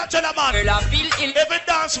thing me can't tell a man. Every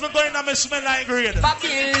dance me going and me smell like grade.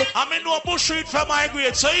 I mean no bush weed from my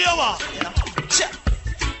grade. So you what?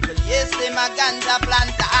 Yes, them a ganja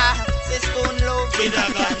planter. Say stone love with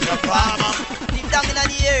a ganja farmer. Down in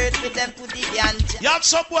the earth with them put the ganja. You have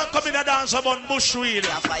some boy coming to dance about bushweed.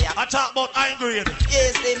 I talk about high grade.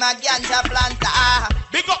 Yes, they my ganja planter.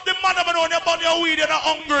 Big up the man when you burn your weed, you're not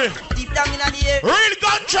hungry. Deep down in the earth. Real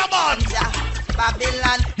ganja man.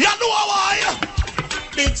 Babylon. You know why?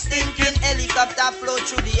 Big stinking helicopter flow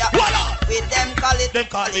through the air. With them call it.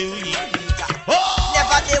 Them call it weed.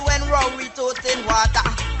 Never they when raw we toast in water.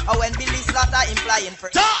 Or when Billy Slaughter implying for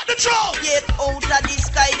talk the truth. Yet out of the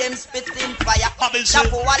sky them spitting fire. That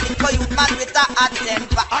for one for you man with a hot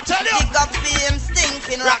temper. I tell you. Big up him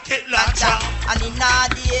stinking rocket launcher. And in the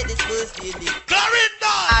day this first day.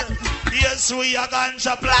 Clarendon. Yes, we are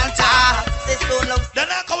ganja planter. They stone love. Then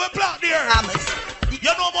I come and plant there. You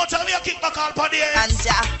know about time you kick back all for the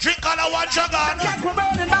ganja. Drink all the one jagan. Jack me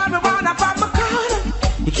burning marijuana from my corner.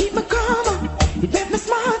 You keep me calm. You make me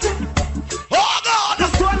smarter. Oh God! The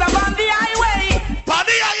stone love on the highway. On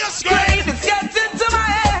the highest grade. It's getting to my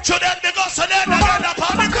head. So then they go so then again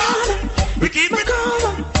upon the corner. We keep it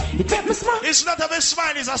calm. You make me smile. It's not a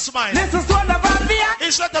smile, it's a smile. This is stone love on the highway.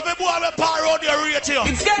 It's not a boy with power on your radio.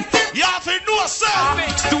 It's getting. You have to know self.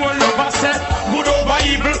 Stone love said, good over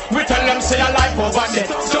evil. We tell them say a life over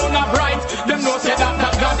death. Stone up right. Them know say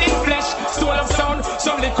that God in flesh. Stone of sound.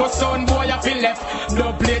 Some little sound boy I feel left.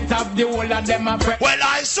 No plate up the whole of them a breath. Well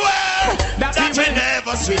I swear that we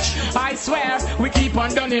never switch. I swear we keep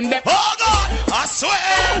on done in depth. Oh God, I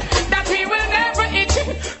swear that we will never itch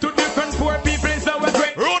to different poor people is our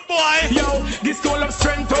great. Rude boy. Yo, this stone of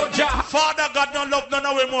strength, oh Jah. Father God don't love none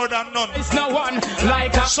away more than none. It's no one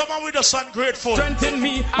like us. Someone with us ungrateful. Strength in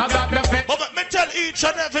me, I got the faith. But let me tell each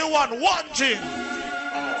and every one thing.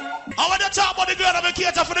 I want to talk about the girl that we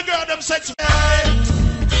cater for the girl them sex.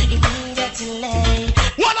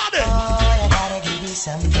 What are they? Oh, I gotta give you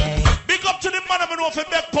someday. Big up to the man who know if you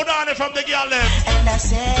make put on it from the girl left. And I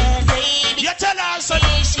said, baby. You tell her, son.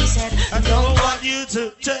 She said, I don't want you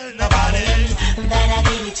to tell nobody that I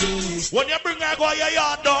give it to you. When you bring her go your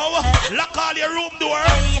yard door, lock all your room door,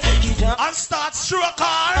 and start stroke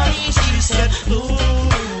her. She said, ooh,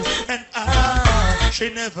 and she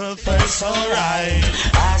never felt so right.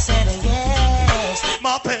 I said yes.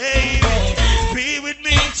 My baby, be with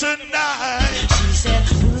me tonight. She said,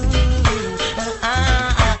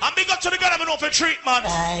 I'm big up to the girl I'm in for treatment.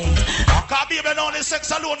 Can't be even only sex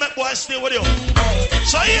alone make boys stay with you.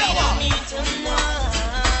 So here what?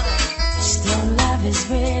 Still love is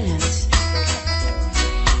brilliant.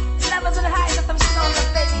 Love is to the height of them stone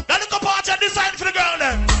love, baby. Now look a party designed for the girl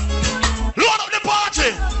then. Load up the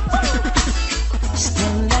party.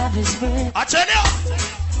 Still love is brilliant. I tell you.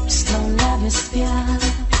 Still love is pure.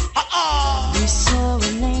 We saw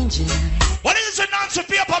an angel. What is it, Nancy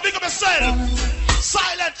Paper? Big up yourself.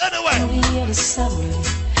 Silent anyway.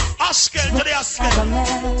 Askel to the Askel.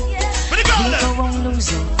 For the girl then.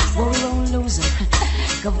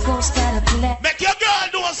 Make your girl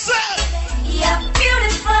do a set. Yeah,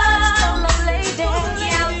 beautiful, lady.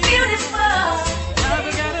 Yeah, beautiful. I've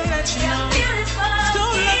gotta let you know. Beautiful.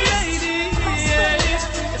 Don't love lady. Yeah,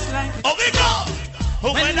 it's like. Oh, we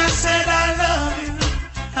go. When I said I love you,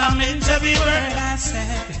 I meant every word I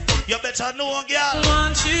said. You better know, girl. I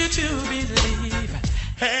want you to believe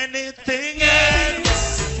anything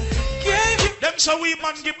else. Them say we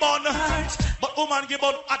man give on, but woman give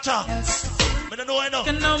on attack. I don't know enough.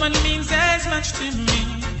 No one means as much to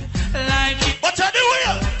me like it. But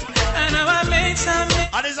anyway, I know I made some.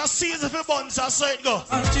 And there's a season for buns, I say it go.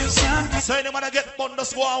 So any man get bun,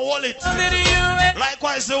 just go and hold it.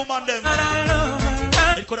 Likewise the woman them.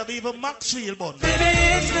 It could have been even Maxfield bun. Or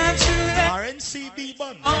NCB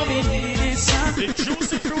bun. The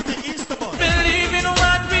juicy fruit, the Easter bun. Believe in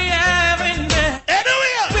what we have in there.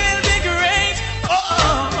 Anyway, we'll be great.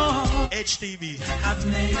 HTV. I've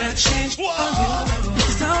made a change for you.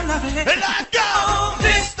 So lovely. Let go.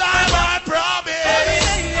 This time I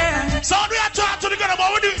promise. So we are talking to the girl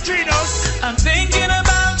about what we do, Trinos. I'm thinking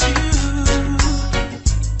about you.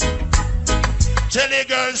 Tell the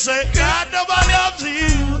girl, say, God, nobody loves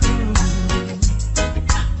you.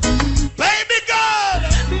 Baby girl.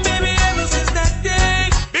 Baby, ever since that day.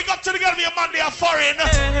 Big up to the girl, your man, they are foreign.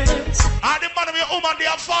 And the man of your woman, they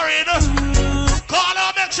are foreign. Call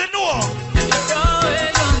her, make she know.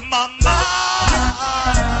 Mama.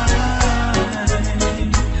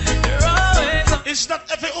 It's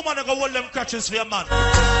not every woman that go hold them crutches for your man.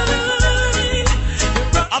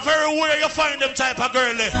 A very where you find them type of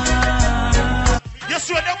girl. You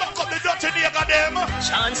see when they walk up the dirty nigga them.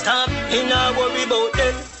 Chance stop, he not worry about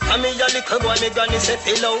them. I mean your little boy, me granny say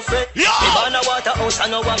feel out friend. Me born a waterhouse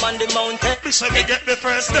and now I'm on the mountain. Me say me get me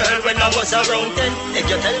first girl when I was around 10. If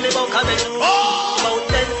you tell me about coming, about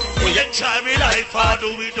 10. We enjoy me life, how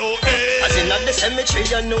do we do it? As in at the cemetery,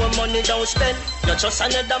 you know money don't spend. You trust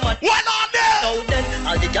another man. What on them? Now then,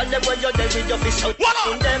 all the girls them where you're there with your fist out. What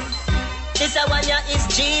on them? This a one ya is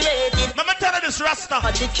G-rated. Let me tell you this, Rasta.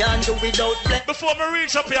 But it can't do without play. Before me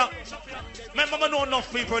reach up here, remember me know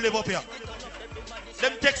enough people live up here.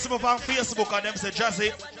 Them text me on Facebook and them say,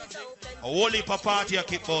 Jazzy, a whole heap of party I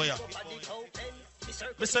keep for you.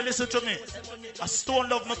 Mister, listen to me. A stone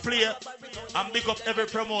love me play and big up every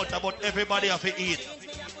promoter, but everybody have to eat.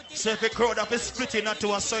 So if a crowd have to split in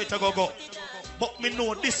to a side to go. But me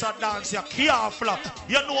know this a dance you can't flop.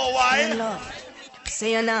 You know why?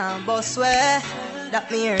 Say you now, boss way. That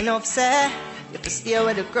me hear enough say. You have to stay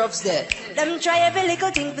where the crops there. Them try every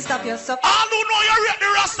little thing to stop yourself. All who know you rate the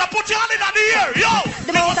Rasta, put your hand in the air, yo!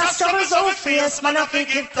 The amount of struggles over face, man, I think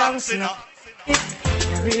give thanks, you know.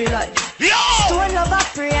 Real life. Yo! Stone love, I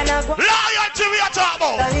pray and I go. Loyalty we are talking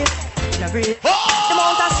about. The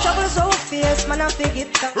amount of struggles over face, man, I think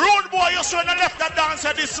give thanks. Road boy, you saw when I left that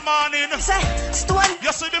dancer this morning. Say, Stone.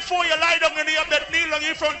 You see before you lie down in your bed, kneel down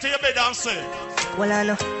in front of your bed and say. Well, I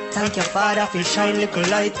know. Thank your Father for shine little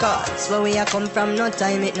light, cause where we are come from, no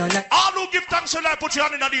time it no night. All who give thanks to life, put your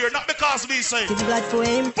hand in the air, not because we say. Give blood for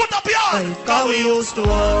him. Put up your hand. Cause we used to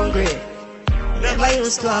hungry. Never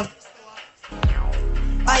used to have.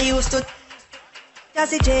 I used to.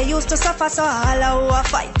 Jazzy J used to suffer, so all who are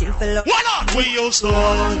fighting for love. What on? We used to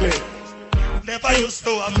hungry. Never used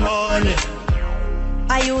to have money.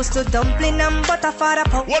 I used to dumpling and butter for the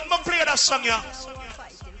pump. When I play that song, yeah,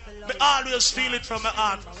 I always feel it from my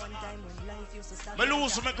heart. I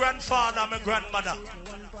lose my grandfather and my grandmother.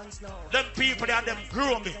 Them people and them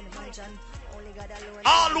grew me.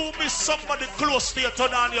 All who miss somebody close to you,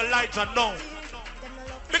 turn on your lights and know.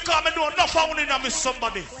 Because I know enough I only miss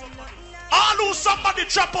somebody. All who somebody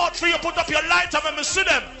drop out for you, put up your light and me see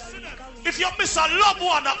them. If you miss a loved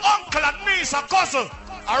one, an uncle, a niece, a cousin,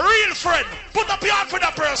 a real friend, put up your hand for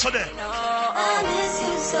that person there. I miss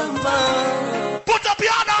you so much. Put up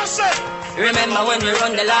your hand and say. Remember when we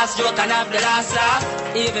run the last joke and have the last laugh.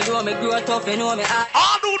 Even though me grow tough, you know me.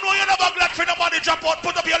 All who know you never never glad for nobody drop out.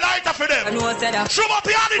 Put up your lighter for them. Show up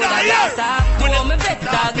your hand in the ear. Oh, me bet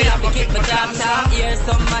dog, me have to kick my job talk. Hear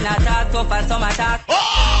some man attack, tough and some attack.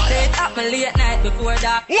 Say it happen late night before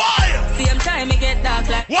dark. Why? Same time me get dark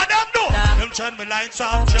like. What them do? Them turn me lights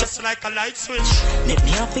off just like a light switch. Let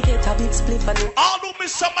me have to get a big split for you. All who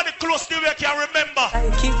miss somebody close to you can remember. I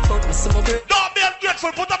keep out with some of it. Don't be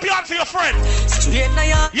ungrateful. Put up your hand for your friend. Straight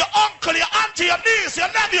now your uncle, your auntie, your niece, your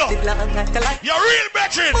nephew. Your real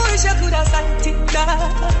brethren. Boys, you could have signed it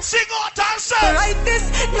down. Sing out and say. Right this,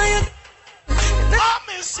 now you. I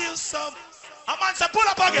miss you some. A man say pull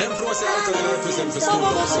up again.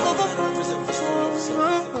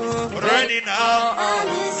 Ready now. I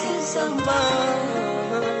miss you some more.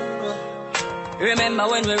 Remember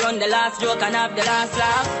when we run the last joke and have the last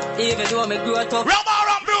laugh? Even though me grew up. Jump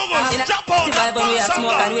out. Survive when we have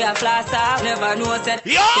smoke and we have flash off. Never know said.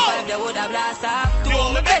 Yo. Survive they would have blast off. Do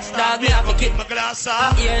me best dog, me have to keep my glass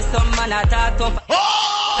off. Hear some man attack tough.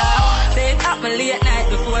 Say it happen late night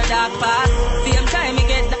before dark pass. Same time me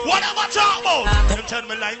get that. Whatever talk about. Them turn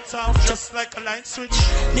my lights off just like a light switch.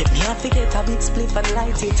 Let me have to get a big split and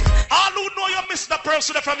light it. All who know you miss the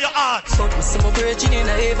person from your heart. So me some virgin in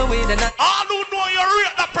a every way the night. All who know you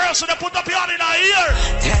rate the person that put up your hand in a ear.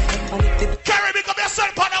 Carry me, come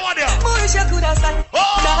yourself on that one there. Boys, you could have said.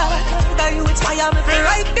 That you inspire me to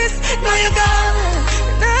write this. Now you gone.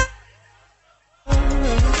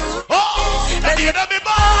 And you know me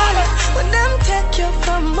ball. When them take you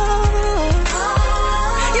from us.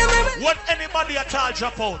 When anybody at all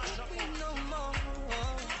drop out.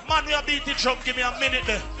 Man, we are beating drum, give me a minute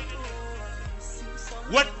there.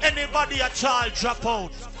 When anybody at all drop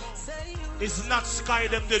out, it's not sky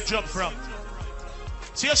them they drop from.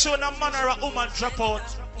 See, you see when a man or a woman drop out,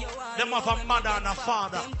 them have a mother and a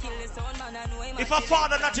father. If a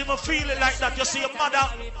father not even feeling like that, you see a mother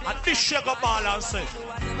and this sugar ball and say,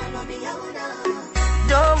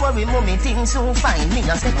 don't worry, mommy, things so fine. Me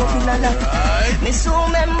a step up in a lot. Me so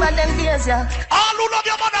remember them days, yeah. All who love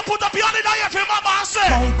your mother, put up your hand in the air for mama and say,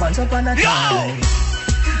 like once upon a time.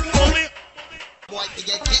 Mommy. Boy, you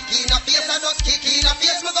get kick in a face and just kick in a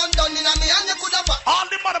face. Me gun down in a me and you could have. All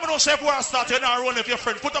the man don't say where I start, you now run if your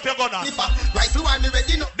friend. Put up your gun on. Right through me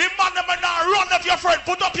ready no. The man them now run if your friend.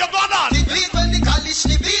 Put up your gun on. The bleed when the college,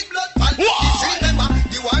 the bleed blood pan. The street member,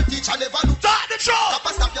 the war teacher never look. Start the show.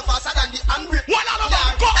 Stop you faster than the angry. One out of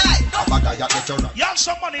them, go. Hey, you have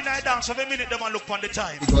some money in that dance. Every minute them and look on the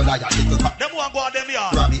time. Them want go out them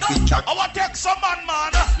yard. I want take some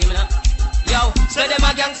man. Yo, so them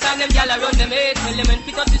a gangsta and them gyal run them 8 mm.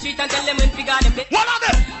 Pick up the street and tell them when figure them bit. One of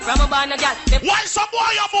them. From a band of gyal. Why some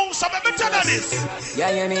boy you move? So let me tell you this.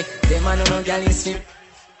 Yeah, hear me. Them a no gyal in sleep.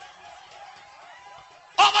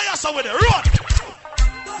 Over here, so with it. Run.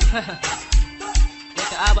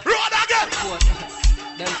 Run again.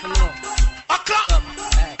 Them for no. A clap.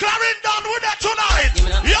 Clearing down with it tonight.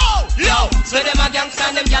 Yo. So them a gangsta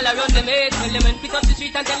and them gyal run them 8 mm. Pick up the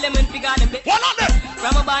street and tell them when figure them bit. One of them.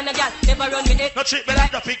 From a band of gyal, never run with it. No treat me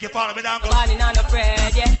like the pig, you call me down. Balling on the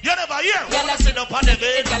bread, yeah. You never hear. Gyal sit up on the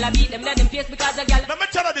bed. Gyal beat them, let them face because the gyal. Let me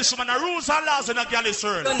tell you this, man. The rules and laws in a gyal is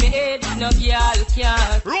certain. Run me head, no gyal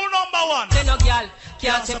can't. Rule number 1. Say no gyal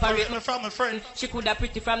can't separate me from my friend. She coulda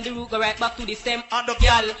pretty from the root, go right back to the stem. And the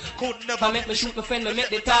gyal could never make me shoot my friend, me make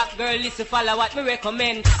the talk. Girl, listen, follow what me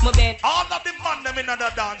recommend. My bed. All of the man them in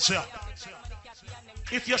the dance here.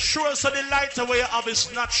 If you're sure so the lighter way you have is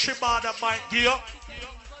not Shiba that might gear,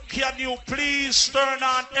 can you please turn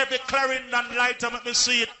on every Clarendon lighter, let me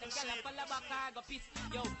see it.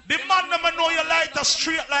 The man never know your lighter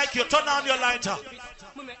straight like you. Turn on your lighter.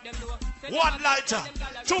 1 lighter,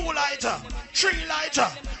 2 lighter, 3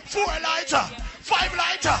 lighter, 4 lighter, 5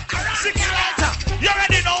 lighter, 6 lighter. You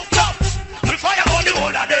ready now? Come. We fire on the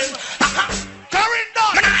whole of them.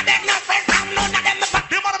 Clarendon.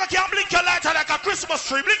 The man can't blink your lighter like a Christmas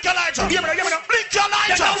tree. Blink your lighter. Blink your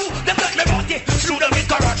lighter.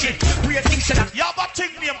 You have a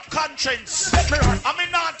thing named conscience. I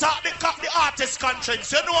mean not talk the artist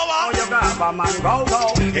conscience. You know what? If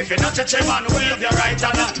you're not a man, wave your right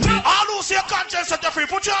hand. All who see your conscience at the free,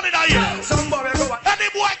 put your hand in the air. Any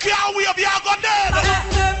boy can't wave your gun dead.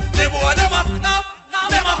 The boy them up. I'm not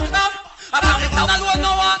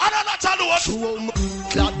alone.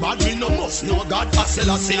 Glad bad me no must know God. I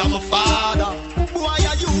say I'm a father. Boy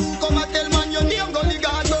are you come and tell man your name go the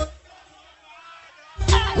God.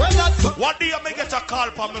 What do you make get a call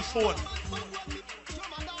on my phone?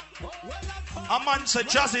 A man said,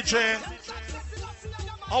 Jazzy J,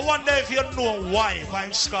 I wonder if you know why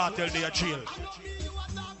Vybz Cartel they are jail.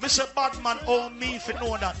 Me say, bad man, oh me if you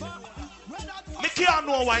know that. Me can't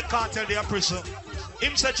know why Cartel they are prison.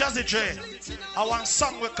 Him say, Jazzy J, I want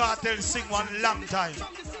song with Cartel sing one long time.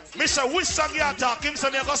 Mr. which song you talk? Him say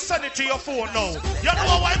me go send it to your phone now. You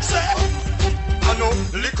know what I'm saying? I know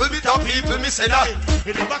little bit of people me say that.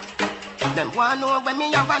 In the back. Them want know when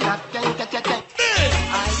me have a knock.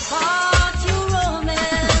 I thought you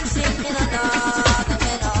romancing in another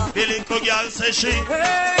middle. The little girl say she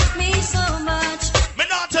hurt me so much. Me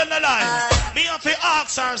not tell the lie. Me have to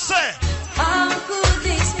ask her say, how could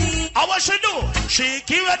this be? How what she do? She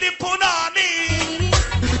give her the punani.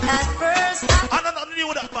 At first I don't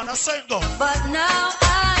know that man, I say go. But now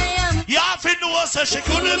I am. You have to know say she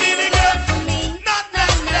couldn't be the girl for me. Not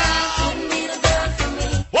couldn't be the girl for me.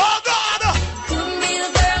 Oh God! Couldn't be the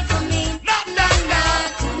girl for me. Not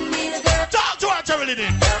couldn't be the girl. Talk to her, Terry Lynn.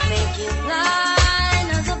 I'll make you blind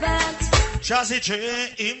as a bat. Jazzy J,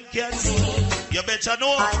 him can see. You better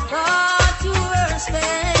know. I thought you were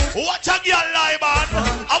special. What a girl lie, man.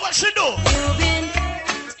 How what she do? You've been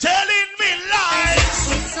telling me lies.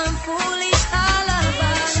 With some foolish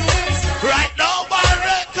alibis. Right now, I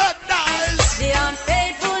recognize the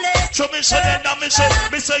unfaithfulness. So me say that,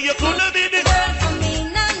 me say you couldn't be the girl for me.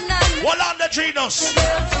 Well, on the Genus.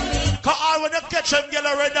 Cause I when you catch them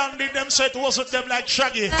girl red and them say it wasn't them like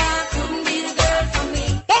Shaggy. I couldn't be the girl for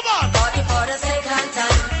me. Woman! Bought you for the second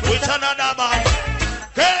time. With another man.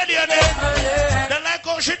 Girl, you know. They like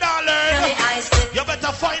how she don't learn. You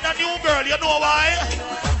better find a new girl, you know why?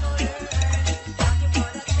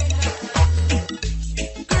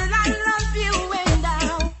 Girl, I love you and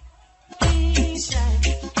I'll be shy.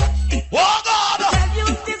 Oh God! Tell you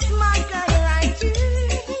this, my girl, I do.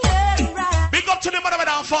 Yeah, right. Big up to the man when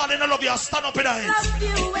I'm falling in love, you stand up in the head. Love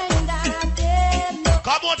you and I did know.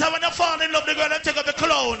 Come on, time when you fall in love, the girl and take up the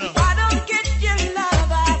clown. I don't get your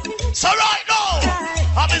love, I feel. So right now,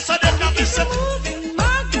 I'm Mr. Moving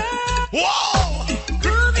my girl. Whoa!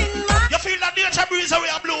 Moving my. You feel that nature breeze away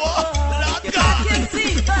and blow? Lord Yes, God. I can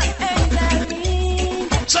see, but ain't that mean?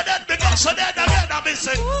 So then because so then again I'm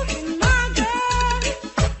missing. Moving my girl.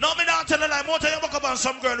 No, me not tell a lie. More than you walk up on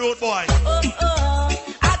some girl road boy.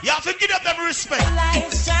 You have to give them respect.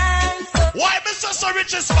 Why Mr. So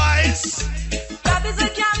rich is spice? Love is a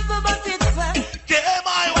gamble, but it's a game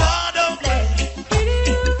I want to play.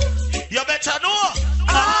 You better know.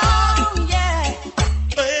 Oh yeah.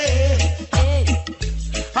 Hey. Hey.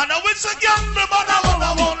 I know it's a gamble, but I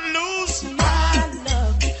won't lose my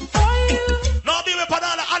love for you. No, be with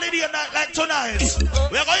another holiday night like tonight.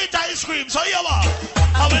 We're going to eat ice cream, so you are.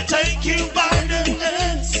 I will take you by the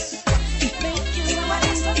hands. Make you somebody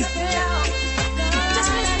else to love. Just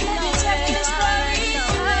listen, let me tell you the story.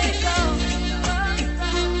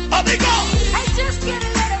 How we go? I just get a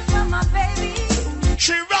letter from my baby.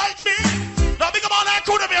 She write me. Now big up all that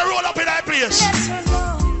could be roll up in that place. Let her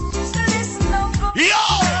know. So listen, no go. Yo!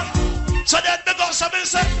 So then because somebody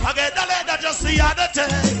said, I get the letter just the other day.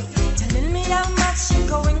 Telling me how much you're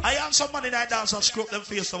going. I am some money that dance and screw them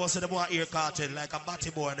face so I say the boy ear cartel like a batty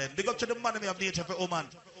boy and them. Big up to the man me have nature for woman.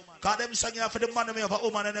 Cause them singing for the man me have a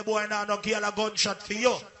woman and the boy now don't kill a gunshot for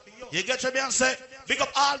you. You get to me and say, big up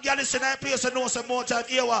all girls in that place and know some more time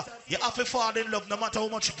here. You have to fall in love no matter how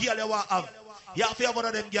much girl you want to have. You have to have one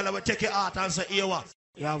of them girls that will take your heart and say, here.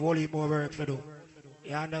 You have only more work to do.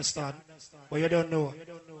 You understand? But you don't know.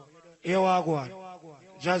 Here we go on.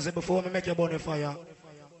 Just before me make your bonfire,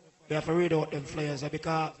 we have to read out them flyers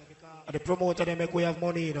because the promoter they make we have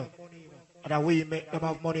money, you know. And we make them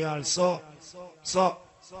have money also. So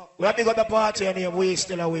we have to go to the party and we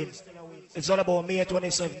still a win. It's all about May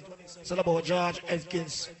 27th. It's all about George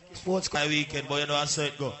Edkins Sports My weekend, but you know I saw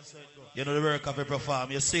it go. You know the work of a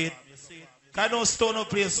perform. You see it? I know Stone Up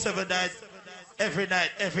plays 7 nights,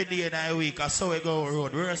 every day in a week. I saw it go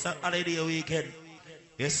road. We're a holiday weekend.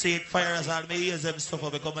 You see it, fires all my ears and stuff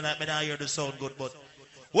are becoming like me now hear the sound good, but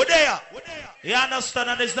we're there. You understand?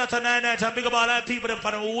 And it's not a night night. I'm big about all people that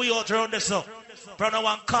find a way out around this stuff. From the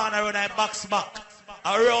one corner around that box back.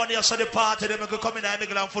 Around here, so the party, they could come in and make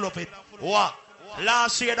it and full up it. What?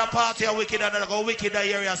 Last year, the party are wicked and they go wicked that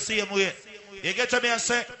area, same way. You get to me and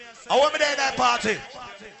say, I want me there in that party.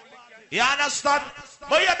 You understand?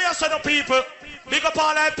 But you me and say the people, big up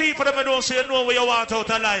all that people that don't say you know where you want out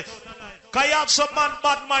of life. Because you have some man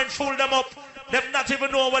bad mind fool them up. Them not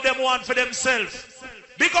even know what them want for themselves.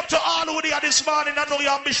 Big up to all who they are this morning and know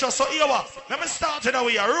you're ambitious. So here, let me start in a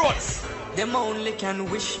way, road. Them only can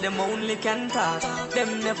wish, them only can talk.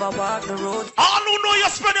 Them never walk the road. All who know you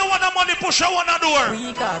spend your one money, push your one door.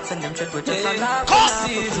 We got and them should put us on our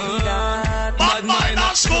bad mind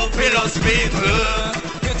and scrupulous people.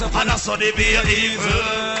 And that's how they be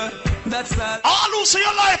evil. That's not all who see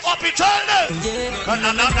your life up, you tell them. Yeah.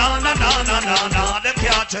 No, them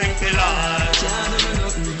can't take the life.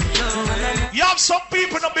 You have some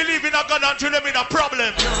people not believe in a God until them in a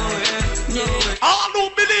problem. All who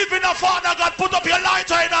believe in a Father God, put up your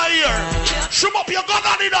lighter in our ear. Shoot up your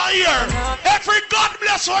gun in our ear. Every God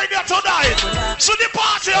bless right there tonight. So the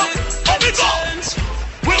party, how we go?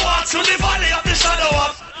 We walk through the valley of the shadow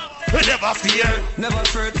of. We never fear. Never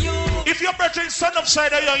fear. If your brethren stand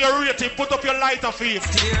upside down, you're rating, put up your lighter for him.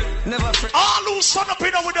 Never fear. All who stand up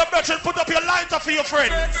in with your brethren, put up your lighter for your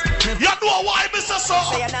friend. You know why, Mr. So?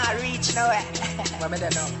 So you're not reach nowhere. Where me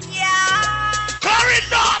there now? Yeah. Carry it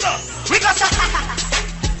down. We got a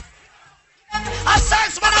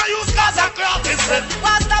sense man I use cause I crowd this.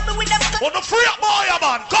 What's up with them? On the free boy,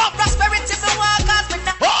 man. Come. Prosperity for one cause with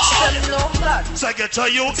them. So get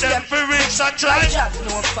to you, them for rich and try.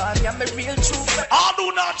 No fun, I'm a real true friend. I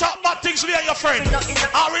do not talk bad things near your friend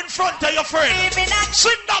or in front of your friend.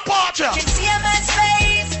 Sing the part. You can see a man's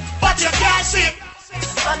face, but you can't see.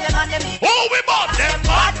 Oh, we bought them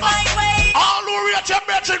bad my way. All who reach your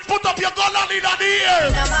brethren, put up your gun and in the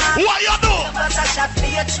ear. What you do? Because I shot for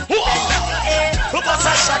your true friend. Because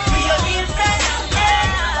I shot for your real friend.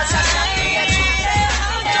 Because I shot for your true friend.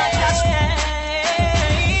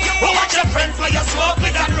 Who want your friends for your smoke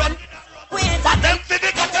with and run? But them for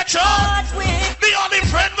the protection. The only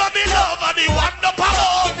friend for me love and the one the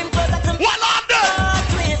power. What on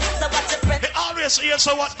them? They always hear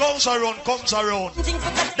so what goes around comes around.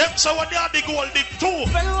 Them so when they are the goal dig two.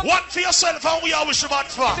 One for yourself and we are wish about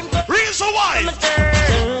for. Reason why?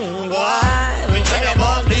 Why? We tell you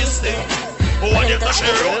about this thing. What you can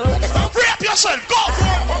share? Rape yourself, go!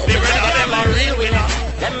 The winner, them are real winner.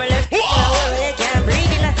 Whoa!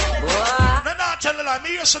 Tell the lie,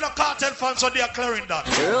 me used to the cartel fans when they are clearing that.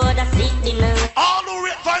 All who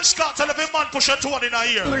rate Vybz cartel, every man push a tone in a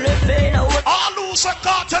ear. All who say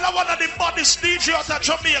cartel are one of the baddest DJ out of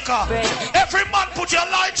Jamaica. Every man put your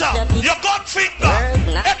lighter, your gun finger,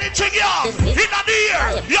 anything you have, in the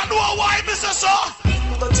ear. You know why, Mr. Sir?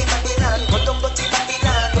 Dirty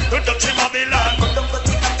Babylon.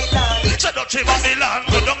 Say dirty Babylon,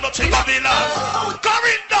 go down dirty Babylon.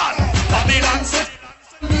 Carry down, Babylon said.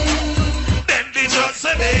 Just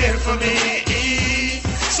a man for me.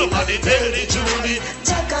 Somebody tell the jury.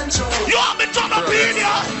 Take control. You have me turn up in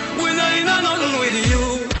ya. When I ain't none with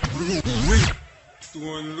you.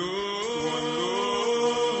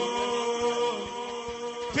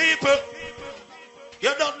 People,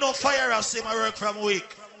 you don't know fire. I see my work from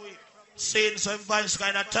week. Saying some vibes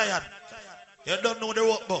kind of tired. You don't know the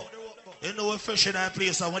work, but you know we're fresh in our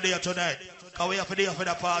place and we're there tonight. Because we have to there for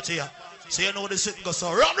the party. So you know the sitting goes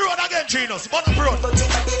so run the road again, Trinos. Bottom road.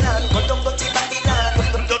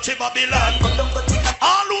 Dirty Babylon.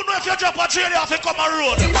 All who know if you drop a trail, you have to come a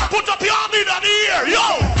road. Put up your hand in the ear, yo.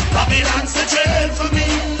 Babylon's a jail for me.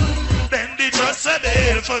 Then they just a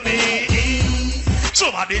bail for me.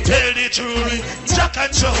 Somebody tell the jury, Jack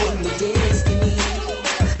and Joe.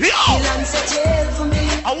 Yo.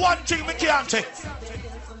 And one thing we can't take.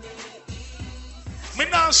 Me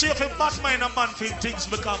now see if a bad mind a man feel things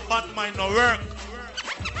because bad mind no work.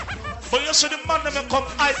 But you see the man them come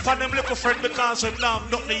hype on them little friend because him now have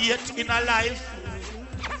nothing yet in a life.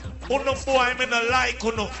 Uno boy me no like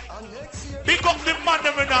uno. Big up the man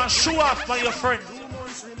them now show off for your friend.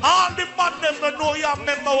 All the man them no know you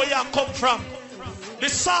remember where you come from. The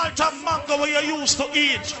salt and mango where you used to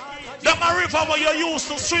eat. The river where you used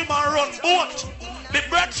to swim and run boat. The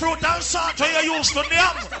breadfruit and salt where you used to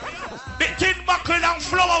name. The tin mackerel and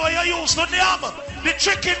flour where you used to name. The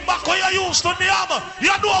chicken back where you used to name.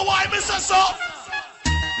 You know why, Mr. So?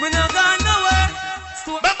 We not going nowhere.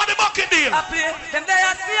 Remember the bucket deal? Them they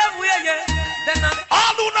are same way, yeah.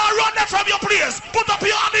 All who not run them from your place, put up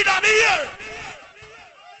your hand in the ear.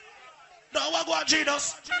 No, I go on,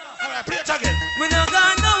 Genius. All right, play it again. We not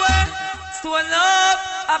going nowhere. Stonelove,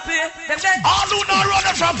 all who not run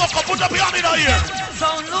them from Bucko, put up your hand in the ear.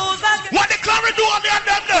 What the Clary do on the end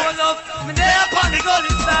of them? Me there upon the goal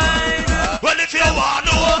inside. Well, if you want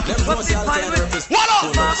to know, what up?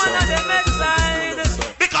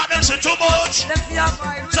 Because them say too much.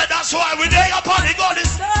 So that's why we there upon the goal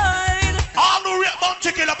inside. All who rate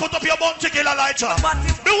Bounty Killer, put up your Bounty Killer lighter.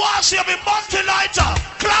 Me want to see me Bounty lighter.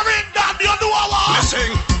 Clary down, you know what? Listen.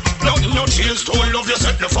 No tears, don't love you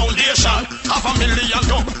set the foundation.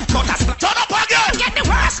 $500,000 but that's turn up again. Get the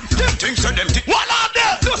worst. Them things to them what are they?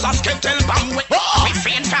 Those are skeletal bang with we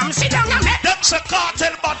faint from sit down and make. Them say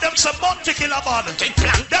cartel bad, them say Bounty Killer bad. Take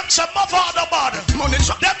plan. Them say my father bad. Money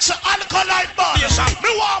shot. Them say alkaline bad. Yes,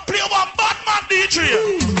 me want to play one bad man DJ.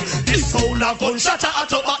 This sound of gunshot at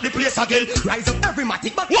the place again. Rise up every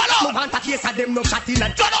matic, but no want a case of them no shot in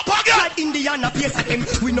and turn up again. Like Indiana place of them,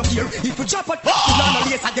 we no care if we drop it. We no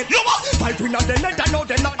place again. You must fight we not the net and now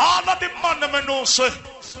they not. All of the man them know say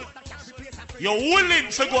you're willing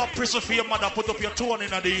to go to prison for your mother, put up your 2 in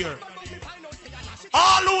the year.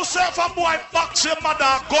 All who say if a boy box your mother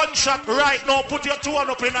a gunshot right now, put your 2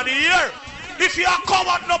 up in the year. If you are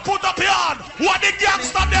covered, no put up your hand. What the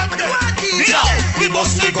gangster them do? Yeah, we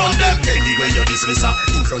must take on them. Anyway, you dismiss her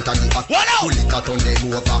in front of the act. What now? Pull it out on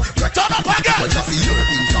them over. Turn up again. But if you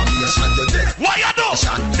information, you're dead. What you do?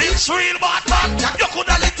 This real bad man. You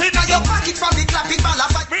could have let in your pocket from the clapping ball.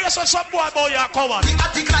 Me say some boy you are covered.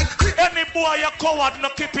 Any boy you are covered,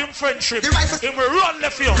 no keep him friendship. He will run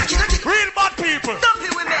left you. Real bad people.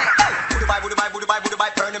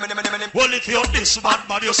 Well, if you're this bad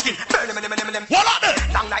man, your skin. What are they?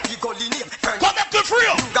 Come back to free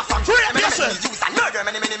you. Free up yourself.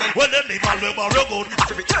 Well, then they call them a road.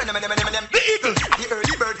 The eagle. The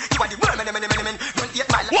early bird. You are the worm.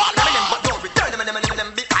 What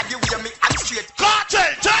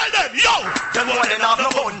cartel, tell them, yo. Them boy don't have no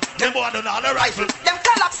gun. Them boy don't have no rifle. Them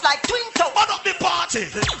collapse like twin toes. What up the party?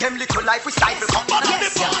 Them little life we stifle. What up the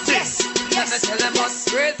party? Yes. Tell them what's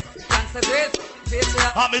great. Cancer great.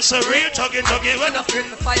 I'm a real tuggy when I'm afraid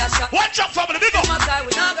to fire shot. Watch out, family, big up. Boy,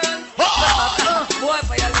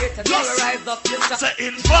 fire later, terrorize up this shot. Say,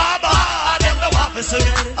 informer, them no officer.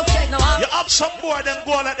 Okay, now you have some boy, them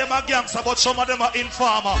go like them a gangster, but some of them are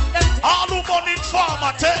informer. All who want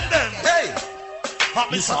informer, tell them. Hey.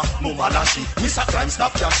 Mr. Mumalashi, Mr. Crime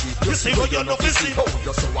Stop Yashi. You see what you're not busy. Oh,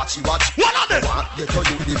 you're so watchy. What are they? They tell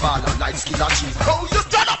you the ball and light skill and cheese. Oh, you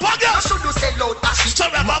turn up again. Should you say loud ashy?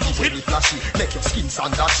 Sorry, I'm not moving. Flashy, make your skin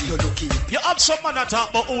sandashy. You're looking. You have some man that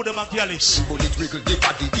talk about all them a girlies. Bullet wiggle the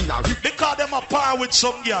body in a rip. They call them a par with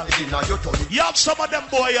some girl. You have some of them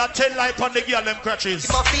boy you tell life on the girl them crutches.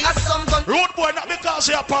 Road boy not because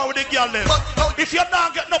you are par with the girl them. If you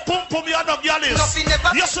don't get no pum pum, you are no girlies.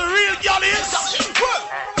 You're a real girlies.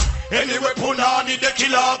 Anyway, punani the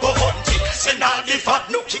killer go hunting. Send all the fat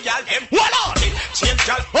nookie gal them. What on? Change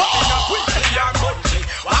gal.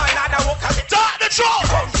 Talk the truth.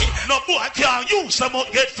 No boy can't use them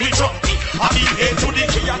up get free drunky. I be here to the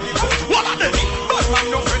key and the foot. What on them? But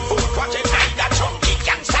man no friend food project like that drunky.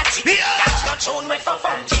 Gangsta chick. Gangsta tune with a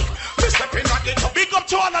funky. Big up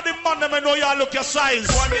to all of the man them know you look your size.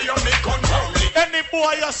 Any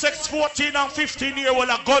boy your 6, 14 and 15 year with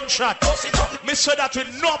a gunshot. Me say that with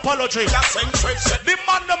no apology. The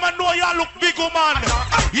man them know you look big man.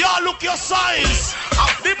 You look your size.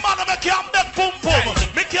 The man them can't make pum pum.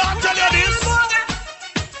 Me can't tell you this.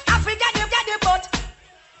 Africa you got the butt.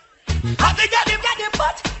 Africa you got the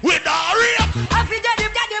butt. With the rape. Africa you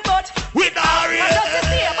got the butt. With the rape. Just to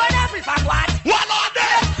see about Africa what? What are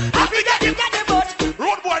they? Africa you got the butt.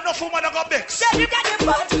 Road boy no woman go vex. You got the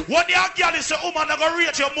butt. When your girl is a woman go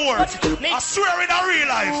rate you more. I swear in a real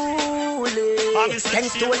life.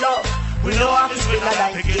 Thanks to love. We know how to spend a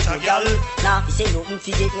life to get a girl. Now, we say nothing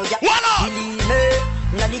to get no girl. Believe me,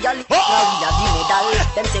 no the girl, no we have the medal.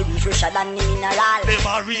 Them say we fresher than the mineral. Them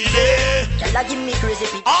a really. Girl give me crazy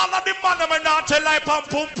pic. All of the man them not tell like pam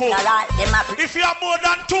pum pum. If you have more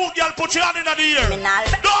than 2 girl, put your hand in the ear.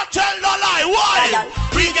 Don't tell no lie. Why?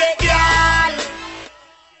 We get girl.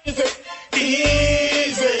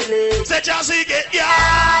 Easy. Say just get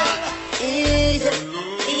girl. Easy.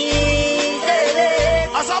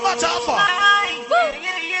 As a matter of fact.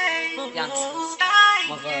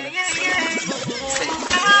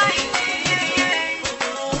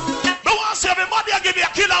 No one say everybody give me a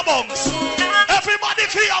killer bombs. Everybody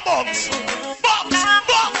clear bombs.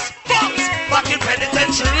 Bombs. Back in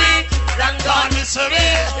penitentiary. Long gone misery.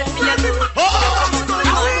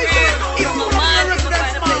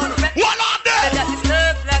 What are they?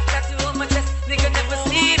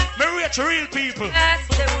 Me rate real people.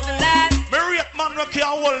 Me rate man who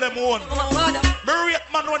can't hold them own. Me rate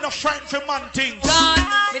man who no friend for man things.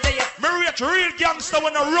 Me rate real gangster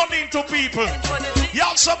when they run into people. You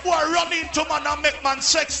have some boy run into man and make man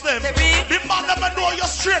sex them. The man that know you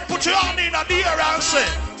straight, put your hand in the air and say,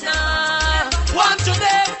 one to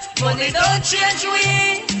them, money don't change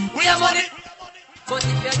we have money. All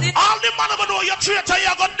the man that know you traitor,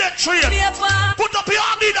 you got dead trade. Put up your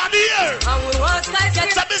hand in the air. And we want like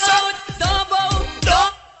get out, don't bow.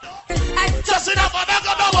 Just enough of that,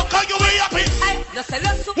 what can you be happy?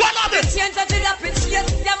 What are they?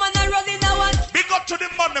 Big up to the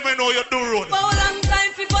man that know you do road.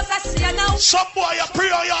 Some boy you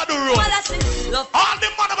pray or you do road. All the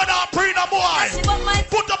man that pray no boy.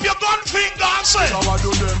 Put up your gun finger and say, how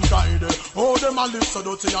do them guide? Oh, them a live so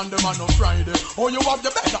dirty and them a no Friday. Oh, you have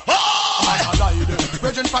the better. I'm a lie there.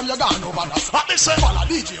 Virgin from your gun over the sun. Follow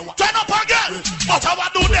DJ. Turn up again. What I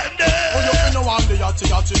want do them there? Oh, you know one day I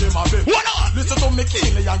tell them a bit. What on? Listen to me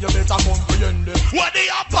keenly and you better comprehend it. What they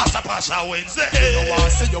are pasta Wednesday? You know I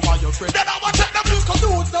say you are your friend. Then I want to check them. Please come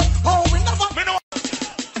do it. Oh, we never. Me know.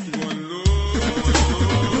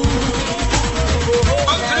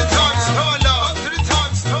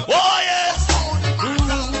 Oh yes.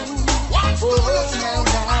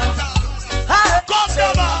 Come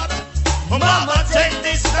down, man. Mama, take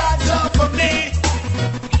this badge off of me.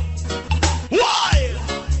 Why?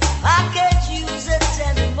 I can't use it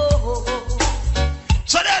anymore.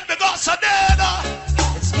 So then we got so then.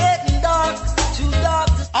 It's getting dark, too dark.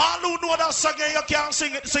 All who know that song, you can't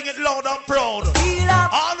sing it loud and proud.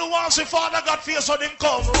 All who want to see Father God face on him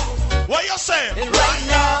come. What you saying? And right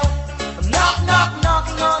now, I'm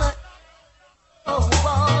knocking on it. Oh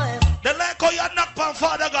boy. The like how you knock on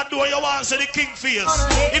Father God door, you want to see the king face.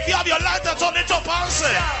 If you have your light, turn it up and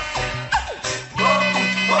say.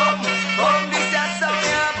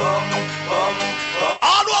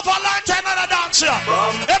 All over lantern and a dance here.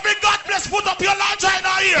 Every God bless, put up your lantern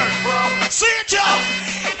here. See it here.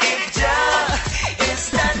 If Jah is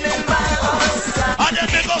standing by us, and then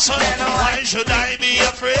they go so, why should I be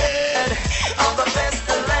afraid of the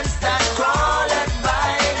pestilence that crawleth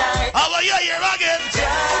by night? How are you here again?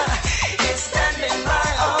 Jah is standing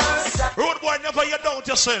by us. Road boy, never you doubt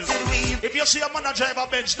yourself. If you see a man drive a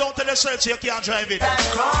Benz, don't tell yourself you can't drive it.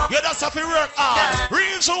 You just have to work hard.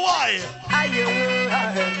 Reason why?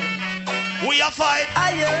 We are fight.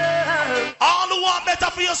 All who want better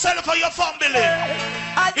for yourself and your family.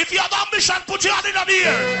 If you have ambition, put your hand in the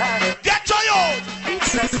air. Get to you.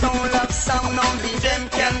 It's a stonelove song, only them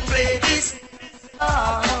can play this.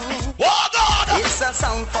 Oh God! It's a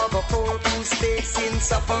song for the poor who's facing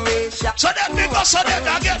separation. So then because so then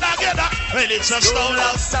again. Well, it's a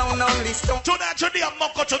stonelove song, only stone. Tonight, today, I'm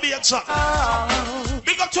not going to be exact.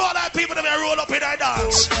 Big up to all the people that may roll up in their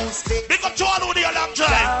dance. Big up to all who they are long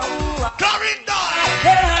drive. Clarendon.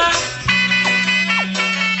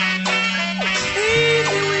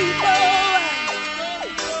 Easy we go.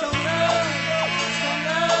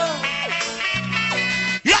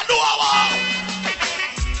 You know what?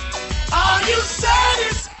 Are you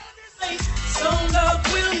satisfied? Some love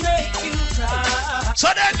will make you cry. So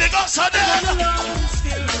then they go, so then.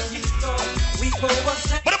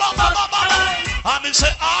 I'm in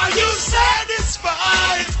say, are you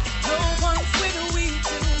satisfied? No one's with we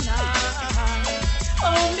tonight.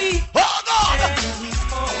 Only oh God!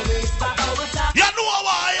 You know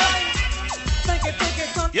why?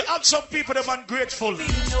 You have some people that are ungrateful.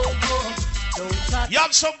 You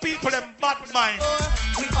have some people that bad mind.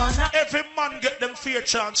 Every man get them fair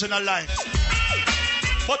chance in a life.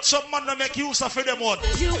 But some man don't make use of them one.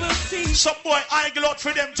 Some boy idle out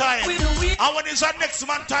for them time. And when it's a next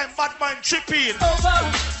man time, bad mind chip in.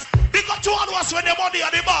 Big up to all of us when the money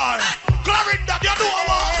at the bar. Clarendon, you know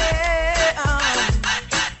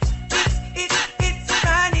it's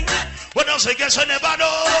funny. When I say guess I never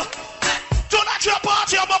know. Do not your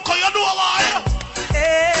party, I'm up, you know why?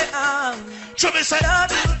 Should we say?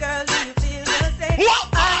 Love you, girl, do you feel the same? What?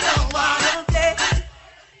 I don't wanna play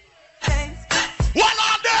games. What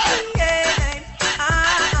are they?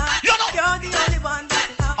 You're the only one that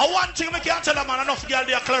I one thing we can't tell a man enough girl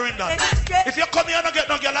they are Clarendon. If you come here and get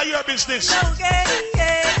no girl, I your business.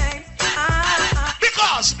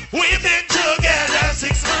 Because we've been together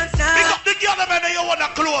 6 months now. Pick up the girl that you wanna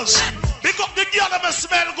close. Pick up the girl that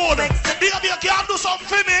smell good. Baby, you can't do something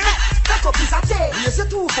for me. Cock up is a tail, raise your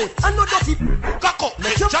 2 foot, and no dirty. Cock up,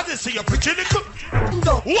 make you see your pretty little.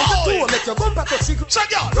 Down, whoa, make your bumper touch the say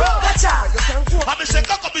girl, that's how you can go. I'm say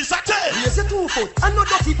cock up is a tail. Raise your 2 foot, and no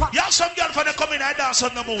dirty. You have some girl for the coming and dance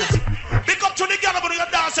on the move. Pick up to the girl when you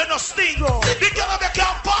dance and no sting. The girl that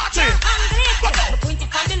can party. Point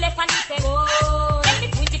it on the left and you say, oh. Let me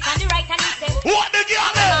point it on the right and you say, what the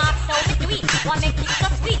girl is? So make you eat, want make it so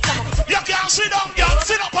sweet. You can't sit down, girl.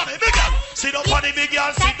 Sit up on it, big girl. Sit up on it, big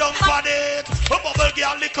girl. Sit down on it. A bubble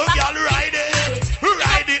girl, little girl, ride it.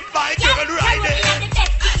 Ride it, my girl, ride it.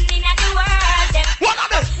 What are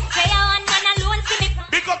they?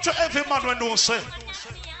 Big up to every man when no say.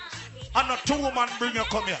 And a 2 man bring you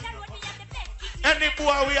come here. Any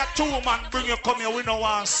boy we are 2 man bring you come here, we don't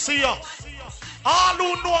want to see you. All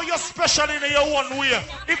who know you're special in your own way.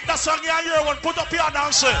 If the song you hear one, put up your hand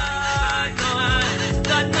and say.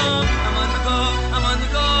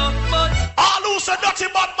 All who say dirty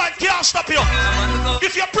bad man can't stop you.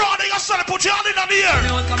 If you're proud of yourself, put your hand in the air.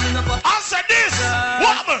 And say this.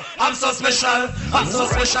 What? I'm so special. I'm so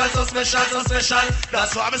special, so special, so special.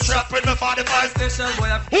 That's why I'm strapped with my 45. Special boy.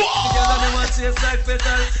 Whoa. chase like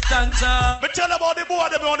pedal, dancer. Me tell about the boy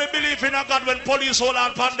them only believe in a God when police hold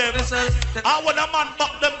on pan them. And when a man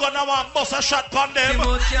back them gonna want bust a shot pan them.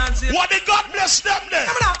 What the God bless them then?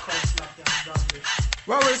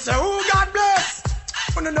 Well, we say, who God bless?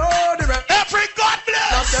 Wanna know the rest? Every God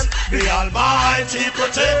bless. The Almighty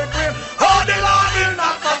protect me. Oh, the Lord will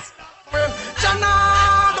not forsake me. Jana.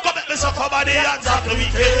 Come at me suffer by the hands of the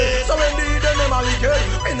wicked. So indeed them are wicked.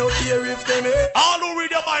 We no care if they may. All who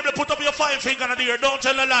read your Bible, put up your 5 finger in the air. Don't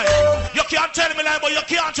tell a lie. You can't tell me lie, but you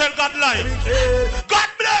can't tell God lie. God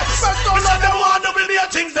bless. But don't let them want to believe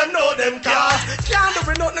things them know them can't. Can't do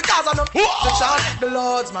nothing cause of no. The child, the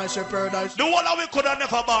Lord's my shepherd. The one that we could have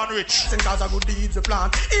never born rich. And cause of good deeds the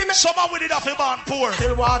plant. Some of we did have to born poor.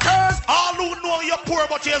 Still waters. All who know you're poor,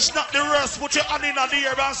 but you're not the rest. Put your hand in the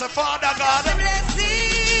air and say, Father God.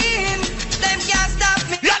 Blessing, them can't stop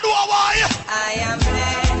me. You know why? I am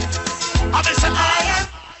blessed. I am.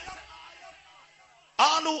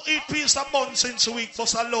 All who eat peace of bun since a week,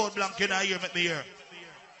 plus a load blank in a year, make me hear.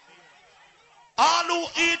 All who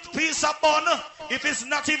eat piece of bun, if it's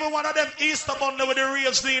not even one of them Easter bun with the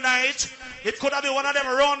raised night, it could have been one of them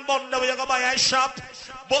round bun that you go buy a shop.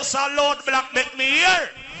 But a load black make me hear.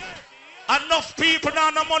 Enough people now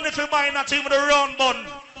no money for buy not even the round bun.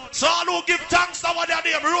 So all who give thanks to what they're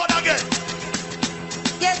doing, road again.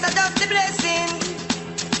 Yes, I love the blessing.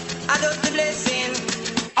 I love the blessing.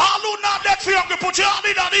 All who not that for you, put your hand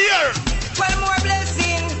in the air. Well, more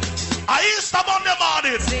blessing. I Easter Monday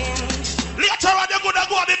morning. Later on, you're gonna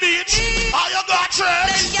go on the beach. Or you go to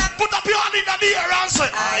church. Put up your hand in the air and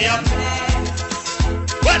say, I am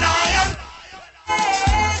blessed. When I am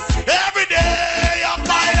blessed. Every day of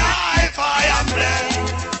my life, I am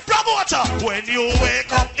blessed. Promoter, when you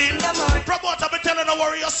wake up in the morning. Promoter, be telling you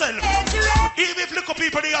worry yourself. Even if little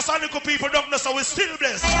people there, some little people don't know, so we still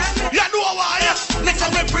blessed. You know why? Next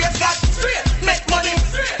time we praise God, straight, make money.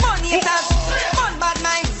 Money is us, fun bad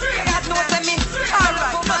mind. God knows I mean, all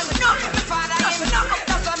right, man. Father, that's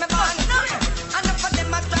why me born. And for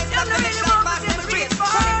them, I try to make it back in the race.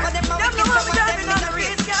 For them, I will give them a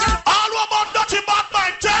race. All about dirty bad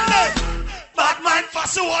mind, tell them. Bad mind for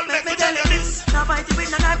soul, let me tell you this. Now fight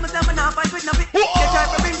with no knife, myself, and now fight with no bit. You try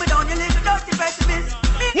to bring me down, you live without the pessimist.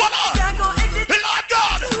 What up? Lord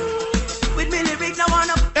God! With me lyrics, I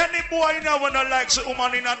wanna. Any boy in here when I like the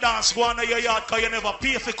woman in a dance, go on to your yard, cause you never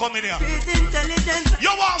pay for coming here.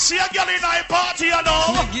 You want to see a girl in a party, you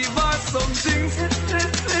know? Give her something.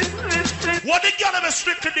 What the girl ever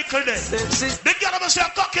straight to nickel there? The girl ever say a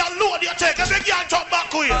cocky and load you take, and the girl talk back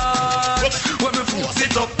to you. When me force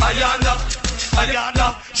it up,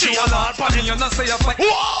 Ayanda, she will on for me, you not say a fight.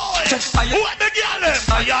 Whoa! What the girl is?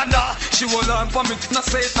 Ayanda, she will on for me, not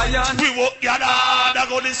say Ayan. We walk yada,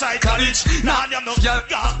 go inside college. Nah, you know, you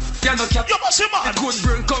must see man. Good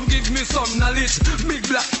brain, come give me some knowledge. Big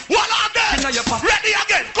black. What are they? Ready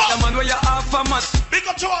again, go. The man where you half a man. Big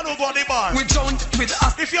up to one who go on the bar. We drown with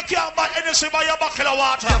us. If you can't buy anything, buy your bucket of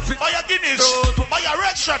water, buy your Guinness, buy your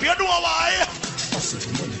red strap, you know why?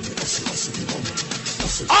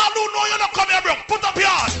 All who know you don't come here, bro. Put up your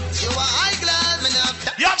hand. You are high glad, man.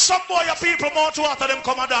 You have some boy, your people more to water them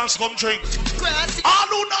come and dance, come drink. All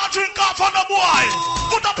who not drink off on the boy.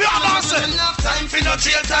 Put up your hand and say. Enough time for no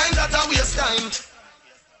jail time, that a waste time.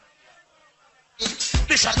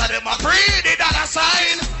 The shot of them a free, the dollar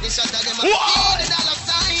sign. The shot of them a free, the dollar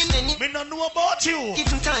sign. Me don't know about you. Give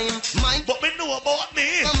him time, mind. But me know about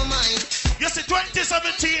me. Come on, mind. You see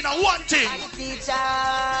 2017 and one thing.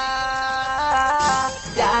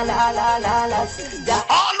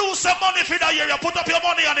 All who say money for the year, you put up your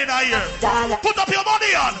money on in a year. Put up your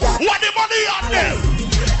money on. What the money on there?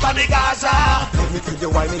 For the Gaza. Let me tell you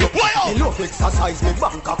why me look. Me love exercise, me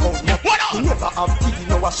bank account. Me never have TV,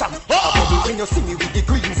 no a sham. When you see me with the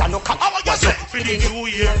greens and no cat. How you say for the new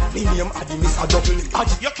year? Me name Adi, Mr. Double.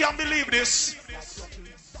 You can't believe this.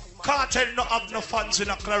 Cartel no have no funds in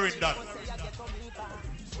a Clarendon.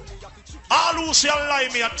 All who say lie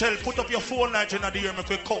me and tell, put up your phone light in the year, make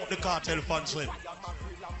we count the cartel funds with.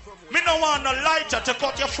 Me no want no lighter to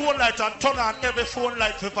cut your phone light and turn on every phone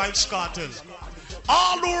light for Vybz cartel.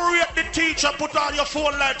 All who rate the teacher, put on your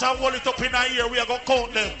phone light and hold it up in a year, we are going to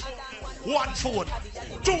count them. 1 phone,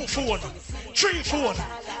 2 phone, 3 phone,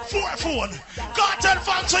 4 phone. Cartel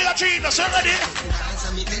funds so you're genius, you ready?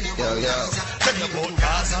 Yo. Tell me about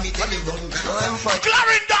Gaza. Clarendon,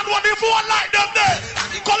 what the phone like them there?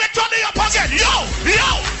 Call it turn it up again. Yo.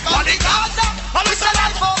 What the Gaza? How we say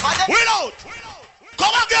that? Wait out.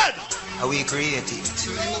 Come again. Are we creative?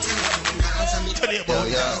 Tell you about.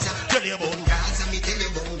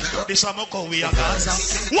 This is how we are Gaza.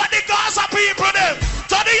 What the Gaza people them?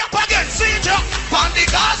 Turn it up again. See it. On the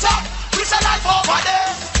Gaza. We say that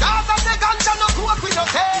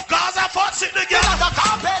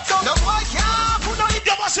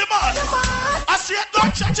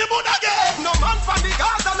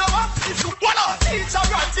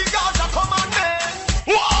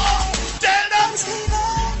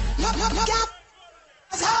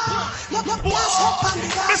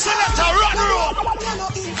Mr. Letter, run road.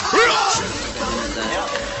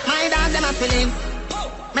 My dog them a feeling.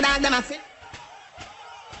 My dog them a feeling.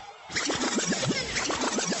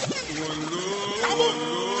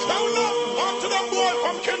 On to them boy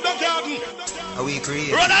from kindergarten. Are we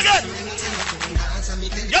creative? Run again.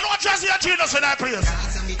 You know what Jazzy and Genius in that place?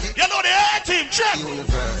 You know the A-team, check.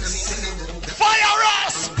 Fire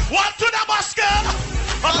us. One to the basket.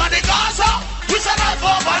 Up on the Gaza. We said that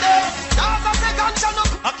over there.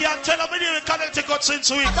 I can't tell them in Connecticut since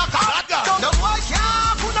we. That guy.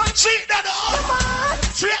 See that up.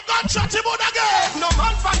 Straight gunshot him out again. No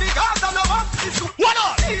man from the Gaza, no man. What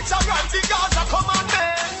on? Teacher run the Gaza, come on,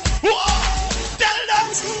 man. Tell them.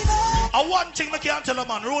 And one thing I can't tell a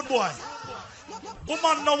man, road boy.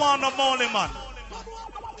 Woman no want no money, man.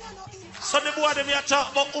 So the boy they may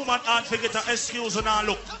talk about woman and forget to excuse and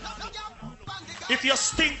look. If you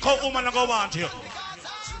stink out woman, I go want you.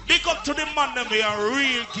 Big up to the man that be a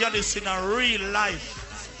real girl is in a real life.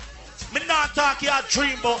 Me not talk your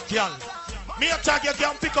dream about girl. Me talk you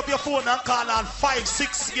can pick up your phone and call on 5,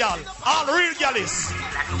 6 girl. All real girl is.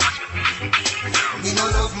 Me no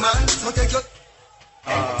love man, so take your.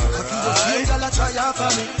 I feel the same girl a try off for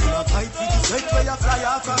me. I fight for the sweat where you fly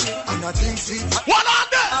off for me. And I think sweet. What on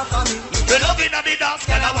there? The loving of the dance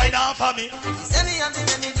girl a wine off for me.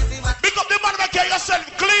 Pick up the man that get yourself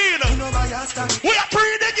clean. We are pre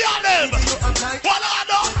the girl them. What on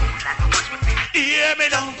there? Hear me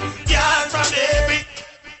now, girl from baby.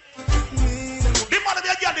 The man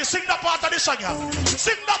that get the sing the part of the song.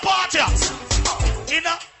 Sing the part here. You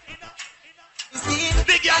know.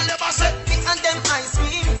 The girl never said and them ice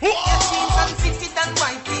cream. Jeans and fitted and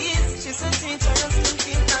white keys. She's a teacher and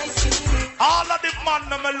sleeping nice. All of the man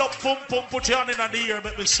that me love pum pum put your hand in the ear,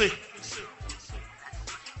 let me see.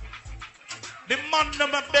 The man that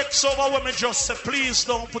me begs over when me just say, please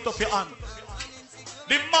don't put up your hand.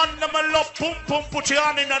 The man that me love pum pum put your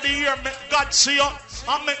hand in the ear, make God see you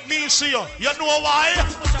and make me see you. You know why?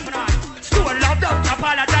 Stonelove don't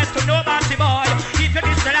apologize to nobody boy. If you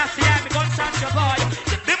miss the last year, me gon' touch your boy.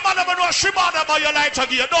 The man never know she bother about your lighter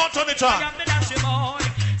gear. Don't turn it on.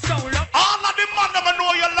 All of the man never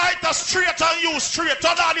know your lighter straight and you straight.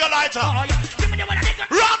 Turn on your lighter.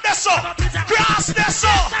 Run this up. Cross this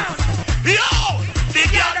up. Yo, the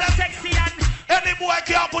girl that's sexy and any boy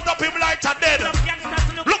can't put up him lighter dead.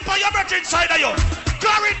 Look for your breath inside of you.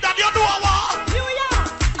 Carry that you know what.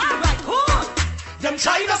 Alright, cool. Them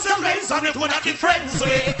China some lays on it when I keep friends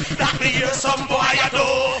with. That me hear some boy I do.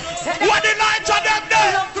 What the light of them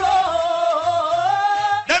there?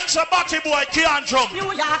 Them some batty boy can't drum.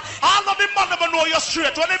 All of the man never know you're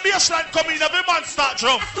straight. When the bassline come in, every man start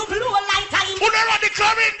drum. To blow a light time. Who they ready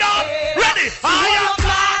clarin down? Ready? I am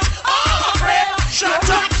glad. Shut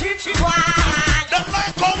up. Them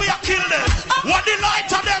like how we are kill them. What the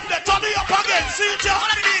light of them there? Turn it up again. See it here.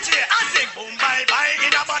 One of the DJ, I sing boom bye bye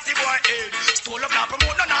in a batty boy head. Stole up now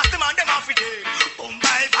promote no nasty man them off it. Boom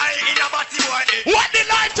bye bye in a batty boy head. What the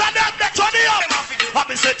light of them there? Turn it up.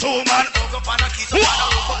 Happy say 2 man.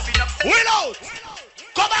 Willow.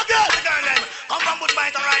 Come again. Come from put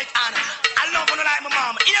by the right hand. I love when I like my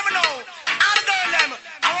mom. You never know. All the girl them.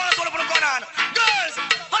 I want to put a gun on. Girls,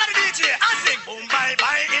 one of the DJ, I sing boom bye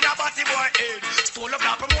bye in a batty boy head. Stole up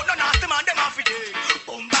now promote no nasty man them off it.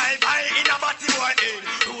 Boom bye bye in a batty boy head.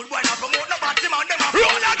 Rude boy now promote no batty man them off it.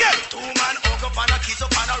 Roll again. 2 man hug up and a kiss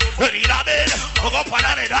up and a rope. In a bed, hug up on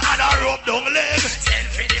another and a rope down leg. Send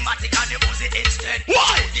for the matic and the pussy instead.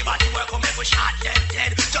 Why? The body work come every shot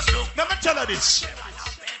dead. Just look. Let me tell you this.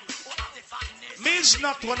 Me's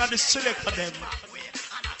not one of the select of them.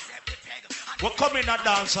 We're coming and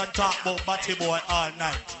dance and talk about Batty Boy all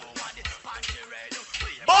night.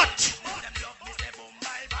 But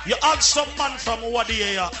you have some man from over the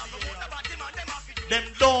area. Them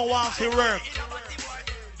don't want to work.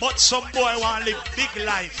 But some boy want to live big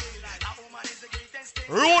life.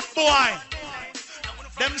 Root boy.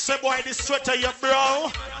 Them say boy the sweater you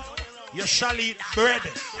bro. You shall eat bread.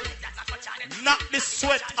 Not the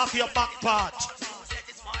sweat of your back part.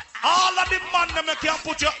 All of the man that can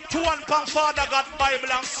put your 2 pound Father God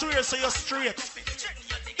Bible and swear so you're straight.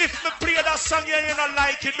 If me play that song you don't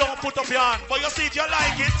like it, don't put up your hand. But you see if you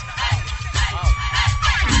like it.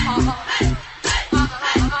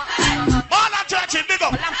 All and church, big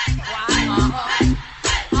up.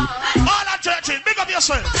 All and church, big up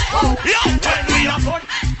yourself. Yo, when we are fun,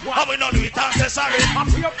 how we not do it necessary.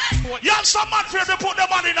 You have some man afraid to put the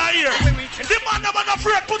man in the ear. The man never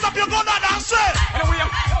afraid, put up your gun and say,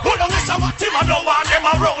 who don't listen what him and don't want them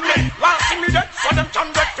around me. Last thing me dead, so them can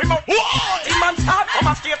get him up. Whoa! The man start from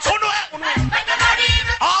a state.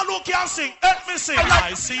 All who can sing, help me sing.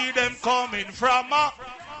 I see them coming from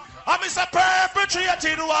I miss a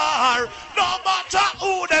perpetrated war. No matter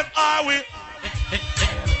who them are we.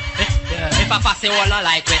 If I pass it all I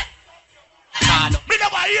like it. Me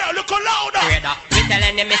never hear, look louder. We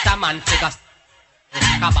telling him Mr. Man figures.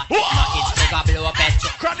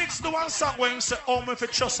 Chronic's the one song when you say, oh, me if you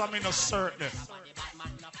trust I'm in a certain.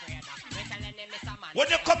 When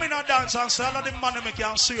you come in and dance and say, all of the money me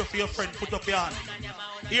can't swear for your friend, put up your hand.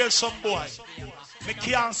 Here's some boy. Me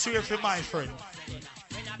can't swear for my friend.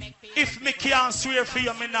 If me can't swear for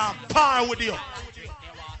you, me not par with you.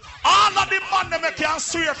 All of the money me can't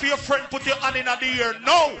swear for your friend, put your hand in the ear.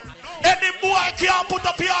 No. Any boy can't put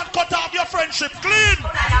up your hand, cut off your friendship clean.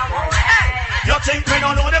 You think we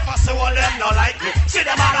don't know the first one, them not like me. See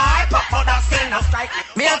them all hype up, but that's still not strike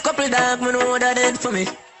me. Me a couple dog, me know what that did for me.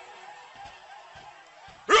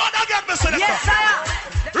 Run again, Mr. Yes, sir.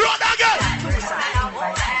 Run again.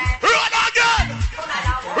 Run again.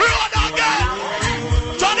 Run again.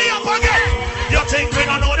 Turn it up again. You think we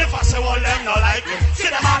don't know the first one, them not like me. See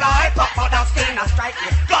them all hype up, but that's still not strike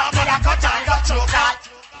me. Go for the cut and got through that.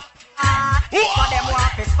 But them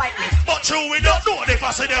want to fight me. But you we don't know the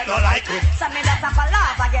first them not like me. So me that's a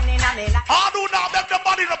laugh again in a minute. I do now make the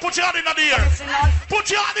body to put your hand in the ear. Put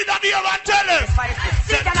your hand in the ear and tell him.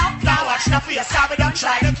 Sit down now watch the face. How we don't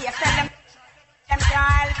try the case. Tell them can't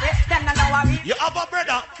help it. Them don't know what we. You have a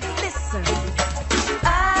brother. Listen.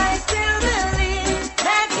 I still believe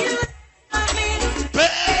that you love me.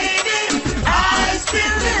 Baby, I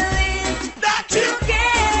still believe that you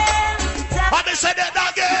can. Let me say that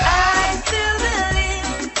again. I still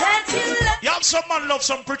believe that you love me. You have some man love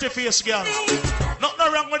some pretty face girl.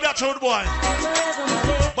 Nothing wrong with that old boy.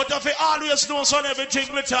 But if you always know son everything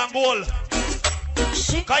glitter and gold.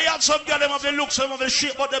 Cause you have some girl them have the looks, some of the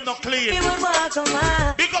shape, but them not clean.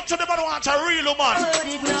 Big up to them that want a real woman.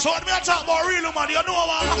 So when me talk about real woman, you know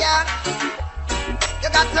what? Yeah. You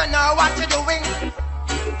got to know what you're doing.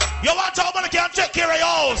 You want a woman that can take care of your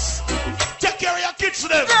house. Take care of your kids to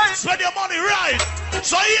them. Spend your money right.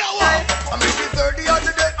 So here what? I made it 30 on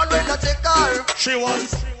the day and when I take her. She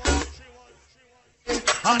was.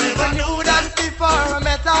 I never knew that before I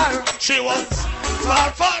met her. She was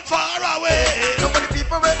far, far, far away. Nobody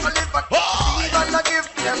people wait for live but even I give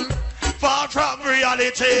them. Far from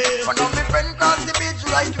reality. One of my friends cross the beach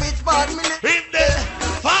right which part me live. In there,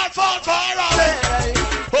 far, far, far away.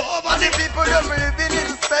 Over the people them living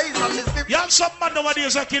in space on this people. You have some man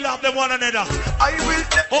nowadays that kill off them one another. I will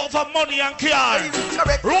over money and car.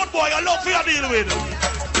 Road boy, I love you deal with.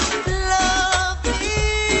 Love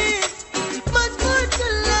is much more to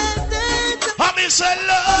love than to. I mean say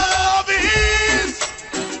love is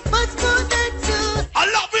much more than to. I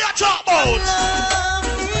love you talk about. Love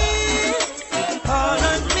is all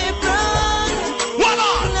of me brother. What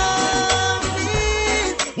on? Love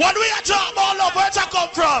is what we are talking about, love, where's that come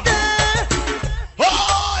from?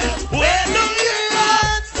 Oh, where do you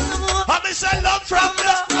love? I mean say love from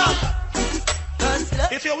the.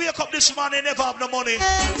 If you wake up this morning, never have no money.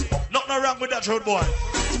 Nothing wrong with that road boy.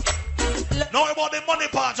 Know about the money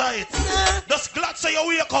part of it. Just glad say you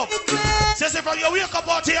wake up. Says if you wake up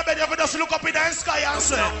out here, you just look up in the sky and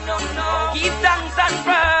say, no. Give thanks and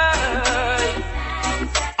praise.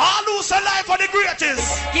 All who say life for the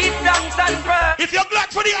greatest. Give thanks and praise. If you're glad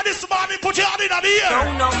for the air this morning, put your hand in the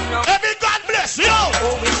air. No. Every God bless you.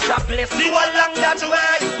 Oh, it's a bless you along that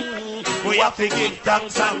way. We have to give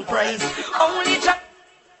thanks and praise. Only just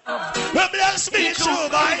bless me through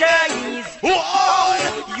my days. Whoa.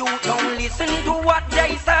 You don't listen to what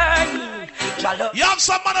they say. You have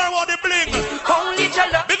some man around the bling. Only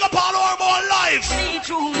jealous. Big up all our more life. See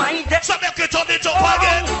through my day. So make it on it up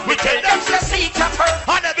again. We tell them to seek a first.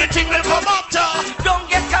 and everything will come after. Don't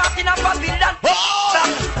get caught in a Babylon.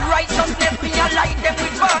 Righteousness me a light them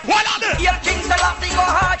with birth. What are they? Here King Selassie go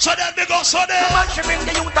hard. So then they go so then. Man she bring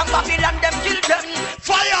the youth of Babylon them children.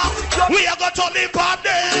 Fire. We are going to live on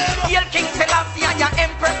them. Here King Selassie and your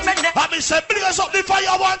Empress men. I mean say blaze up the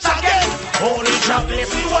fire once again. Holy God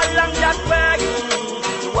bless you along that way.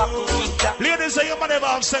 Ladies, say you man never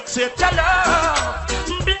have sex yet.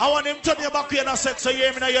 I want him to turn your back here and sex so you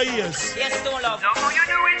hear me in your ears. Yes, stonelove. Know how you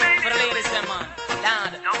do it, baby. For the ladies, them man.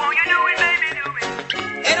 Lord. Know how you do it, baby, do it.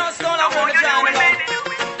 You know, stonelove for the joy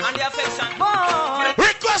and the affection. Boy.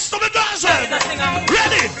 Request to the dancing.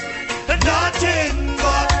 Ready? Nothing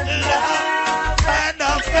but love and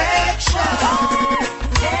affection.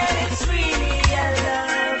 And it's really a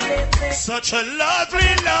lovely place. Such a lovely,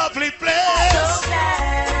 lovely place. So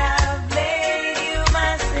glad I've made you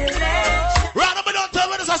my selection. Right up and don't tell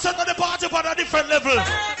me this I set on the party on a different level.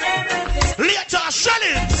 Later,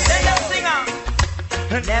 shellings. They just sing out.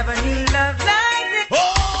 Never knew love like this. Oh,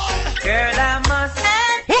 Girl, I must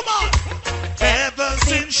say, woman, ever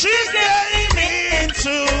since she came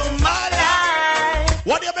into my life.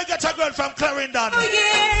 What do you get a girl from Clarendon? oh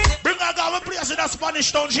yeah. Bring her girl, we place in a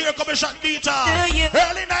Spanish town. She come and shot beat her.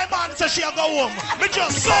 Early night man says she a go home. Me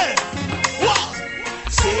just say, what?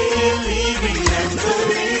 Still living and the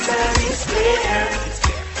reason is clear.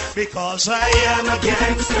 Because I am a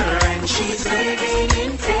Gangster and she's living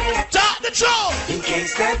in fear. Talk the truth. In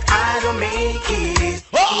case that I don't make it,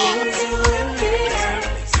 you will hear.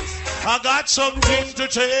 I got something to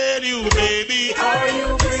tell you, baby. Are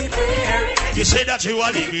you prepared? You say that you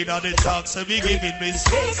are living on the talks and be giving me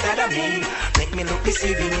Mistakes that I made make me look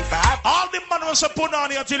deceiving if I all the man was put on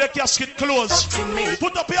here till the casket close.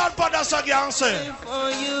 Put up your brothers again, say. For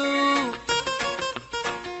you,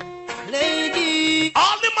 lady.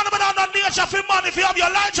 All the man with on nature for man, if you have your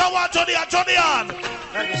light, I want to the on.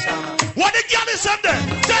 What the girl is up there?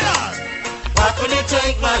 Tell her. What will it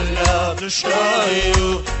take, my love, to show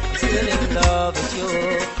you? Still in love with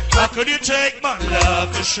you. How could you take my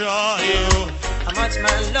love to show you? How much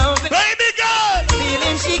my love, baby girl,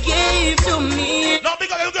 feeling she gave to me. No,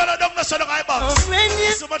 because you girl don't know so long I box.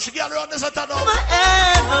 So much girl around this town.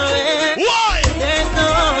 Why? There's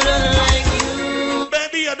no other like you.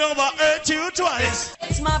 Baby, I never hurt you twice.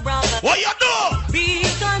 It's my brother. What you do? Be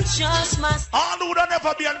conscious, my. All who would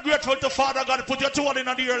never be ungrateful to Father God, put your two in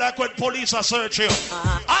the ear like when police are searching you.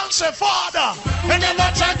 I'll say, Father, and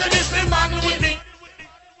never try to this man with me.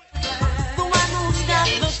 The one who's got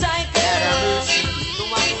the tight mercy. The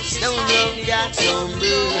one who's got no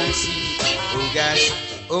mercy. Oh gosh,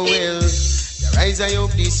 oh well. The rise I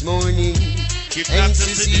up this morning. And to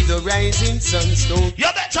see the rising sunstone. You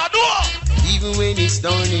better do. Even when it's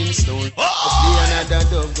down in stone. Another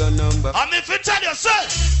dog gun number. I'm if you tell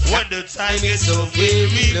yourself. When the time is so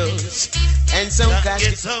very close. And some cats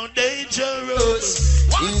get so dangerous.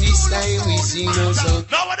 In this time we see no sound.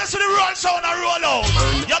 Now when they see the roll sound and roll out.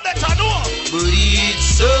 You better know. But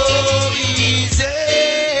it's so easy.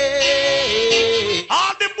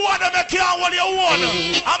 All the boy that make you what you want.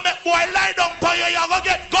 I make boy lie down for you, you gonna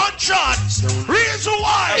get gunshot. Reason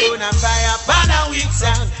why. I wanna fire pan a weak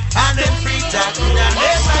sound. And then free talk and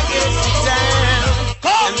never get it down.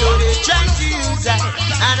 And though they try to use I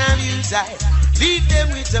and abuse I, leave them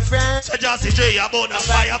with a friend. So just J about a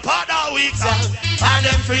fire pan a weak sound. And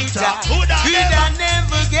then free talk. Could I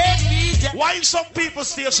never get me down. Why some people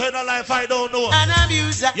stay so in a life I don't know. And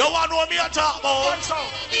abuse I. You wanna know me a talk about?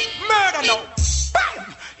 Murder now.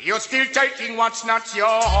 Bam! You're still taking what's not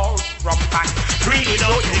yours from back. Really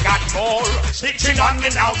know you got more. Snitching on me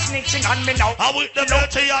now, snitching on me now. I with the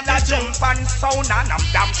dirty and the jump and sound and I'm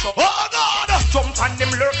damn sure. Oh God! Jump on them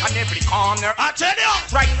lurk on every corner. I tell you,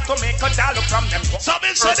 trying to make a dollar from them.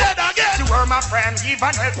 Something said that again. You were my friend, give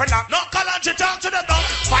and help and not. No call and you talk to them now.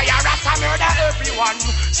 Fire us and murder everyone.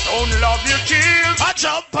 Stone love you kill. I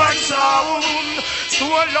jump and sound.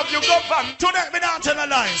 Stone love you go bam. Tonight me not tell a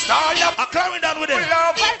lie. Star love. I'm carrying down with it.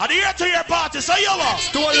 At the year to year party, so you are.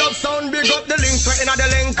 Stone love sound, big up the links. We're in the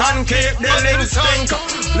link and keep the links stink.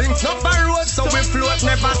 Links up by road, so we float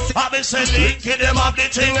never sink. I've been saying linking them up the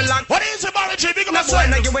thing. What is the marriage? Big up myself.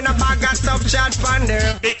 I'm giving a bag of stuff chat from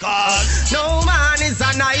there. Because no man is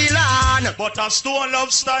an island. But a stone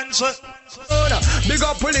love stands. Big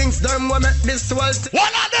up the links, them will make this world. One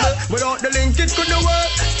of them. Without the link, it couldn't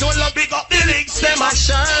work. Stone love, big up the links, them a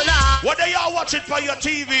share. What they are watching for your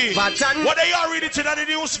TV. What they are reading in the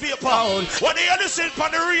newspaper. What they are listening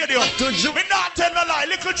on the radio. Me not tell no lie.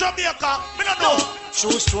 Little Jamaica, me not know.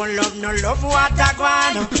 True stone love, no love what I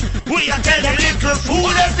want. We are tell the little fool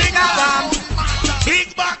everything I want.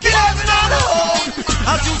 Big back, heaven on home.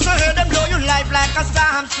 As you say, them blow your life like a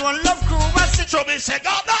storm. Stone love crew was it. So me say,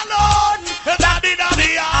 God alone, daddy,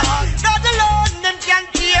 daddy, God alone, them can't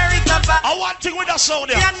hear it apart. I want thing with a sound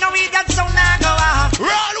there. Yeah, no, we that sound now go off.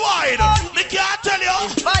 Worldwide, me can't tell you.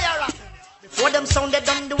 Fire up. Before them sound, they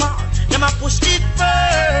done the war. Them a push it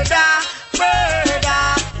further,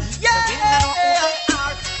 further. Yeah.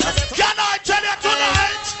 Can I tell you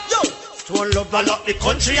tonight? Yo, Stone love a lot the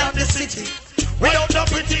country and the city. Without the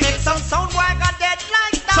pretty, make some sound boy got dead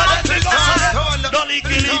like that. So let me go, so don't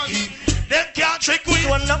leaky. Them can't trick we.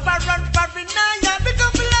 Stone love a run for the night, yeah, become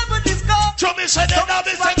a level disco. So me say them now,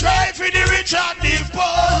 me say cry for the rich and the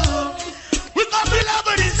poor. We come to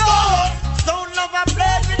level disco. Stone love a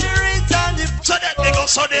play for the rich and the poor. So that they go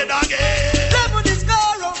so then again. Level disco.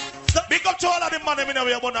 Big up to all of the money me know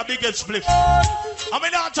we about the biggest split. I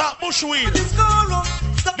mean I talk bushweed.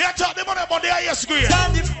 Me I talk the money about the highest grade.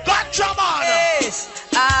 Ganja man. Yes,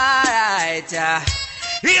 alright.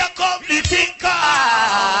 Here come the thinker.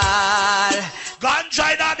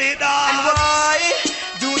 Ganja in the dance. And why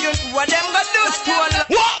do you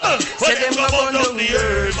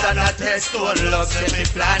test stone love, say me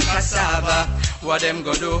plant cassava. What them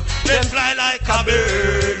go do? Them fly like a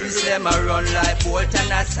bird. Them a run like bolt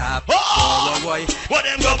and a sap. Oh, boy. What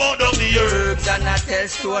them go bout down the herbs? And I tell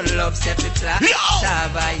stone love, say me plant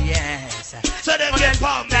cassava, yes. So them get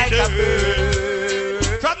palm like a bird.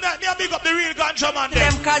 From that, they big up the real ganja man.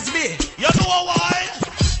 Them Cosby. You know why?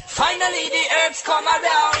 Finally the herbs come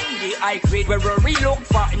around. The high grade where we look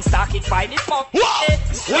for and stock it by the pump.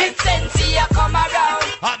 Sweet Sensia come around.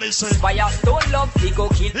 Fire stone love, we go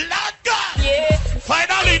kill. Yeah.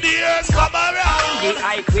 Finally the herbs come around. The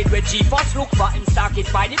high grade where G-Force look for and stock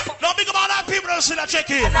it by the pump. Now big up all that people that still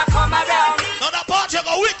check in. And I come around. Now that party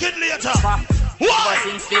go wicked later. Why? But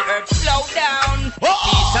since the herbs slow down,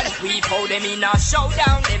 these and we hold them in a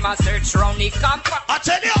showdown. Them a search round the compound. I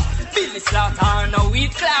tell you, Billy Slaughter no weed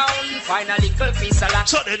clown. Find a little piece of land.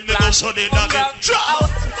 So then we go, so they not get drowned.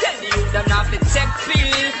 Tell you them not fit take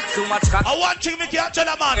pill. Too much cock. I want thing me can't tell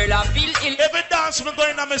a man. Girl I feel ill. Every dance me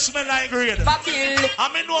going and me smell like grade. Babil. I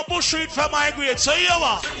mean no bush street from my grade. So you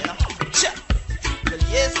are.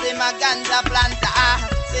 Yes, they my ganja planter.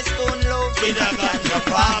 Say stone love with a ganja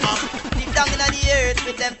farmer. Down in the earth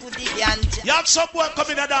with them put the ganja. You have someone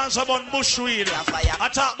coming to dance about bush weed. I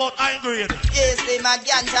talk about high grade. Yes, they my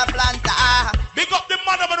ganja planter. Big up the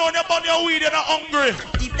man when you burn your weed, you're not hungry.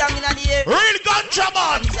 Deep down in the earth. Real ganja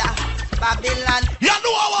man. Babylon. You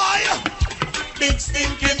know why? Big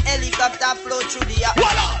stinking helicopter flow through the air.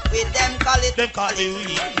 With them call it. Them call it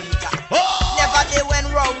weed. Never they when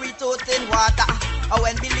raw with out in water. Or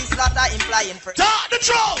when Billy Slaughter implying for talk the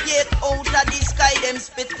truth. Get out of the sky, them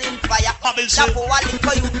spitting fire. That for one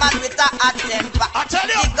for you man with a hot temper. I tell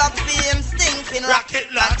you. Big up him stinking rocket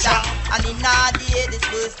launcher. And in the day this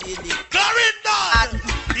was the Clarendon.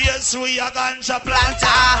 Yes, we are ganja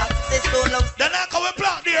planter. Say stone love. Then I come and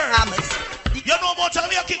plant there. You know about time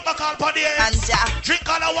you kick my car for the ganja. Drink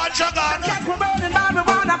all I want dragon. We're burning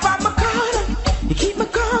marijuana from my corner. You keep me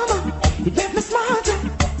calm. You make me smarter.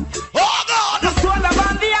 Oh God! The stone love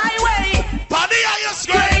on the highway. On the highest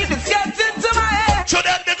grade. It gets into my head. So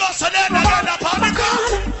then they go, so then they get up on the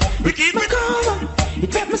corner. We keep it.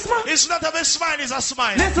 It make me smile. It's not a smile, it's a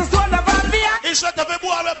smile. This is stone love on the highway. It's not a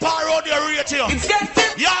boy with power on your radio. It's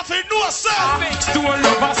getting. You have to know, sir. Stone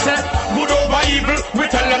love said, good over evil. We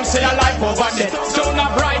tell them say a life over death. Stone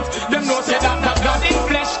of right, them know say that God in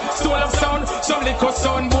flesh. Stone of sound, some little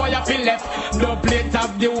sound boy I feel left. No plate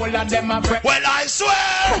of the whole of them a breath. Well, I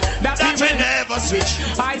swear that we never switch.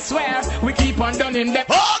 I swear we keep on done in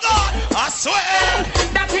depth. Oh God, I swear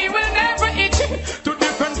that we will never itch to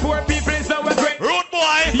different poor people is our great. Rude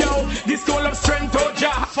boy. Yo, this soul of strength, oh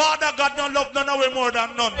Jah. Father God don't love none away more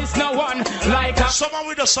than none. It's no one like us. Someone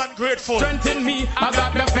with the sun grateful. Strength in me, I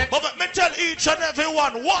got the faith. But let me tell each and every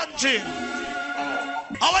one thing.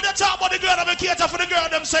 I want to talk about the girl that we cater for the girl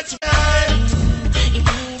them sex.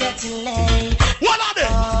 What are they?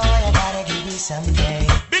 I gotta give you someday.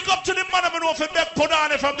 Big up to the man who know for back put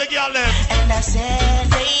on it from the girl them. And I said,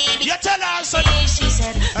 baby. You tell her, son. She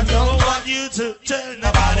said, I don't want you to tell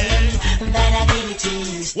nobody that I give it to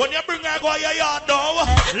you. When you bring her go your yard door,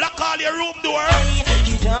 lock all your room door,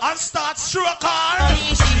 and start stroke her.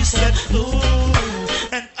 She said,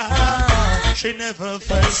 ooh, and she never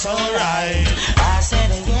felt so right. I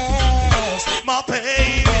said, yes, my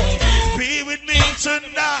baby, be with me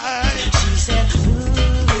tonight. She said,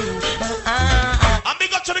 I'm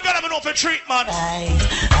big up to the girl I'm in for treatment.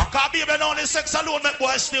 Can't be even only sex alone, make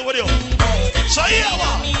boy stay with you. So here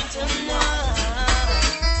we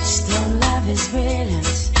Still love is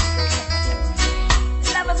brilliant.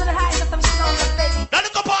 Levels to the highest of them stonelove, baby. That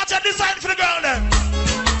little party designed for the girl then.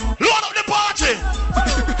 Load up the party.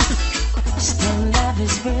 Still love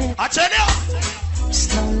is brilliant. I tell you.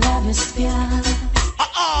 Still love is pure.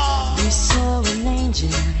 We saw an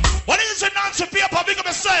angel. What is it, Nancy Paper? Big up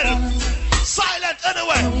yourself. Silent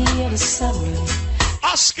anyway. We hear the summary.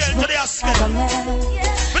 Asking to the asking.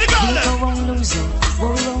 For the girl then. We won't lose it. We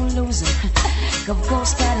won't lose it. Go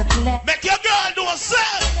ghost gotta play. Make your girl do a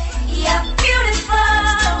set. You're beautiful,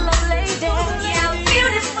 love lady. You're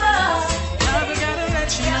beautiful. Never gotta let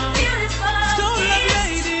you know. Beautiful. Don't love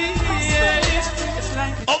lady. Yeah, it's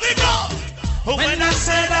like. Oh, we go. When I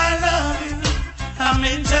said I love you, I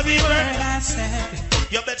meant every word I said.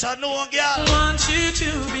 You better know, girl. I want you to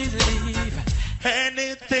believe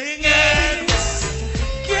anything else.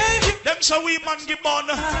 Them so we man give on,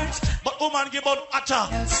 but woman give on attack.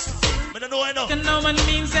 I don't know enough. And no one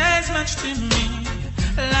means as much to me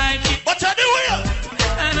like it. But anyway,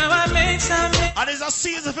 I know I made some. And it's a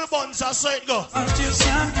season for buns, I say it go.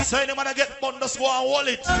 So any man get bun, just go and hold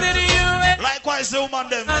it. Likewise the woman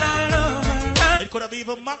them. It could have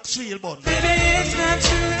even Maxwell bun. Baby, it's not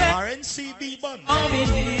true. Or NCB bun. All we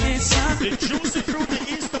need is something. The juicy fruit, the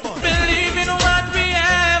Easter bun. Believe in what we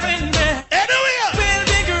have in there. Anyway, we'll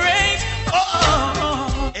be great.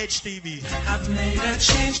 HTV. I've made a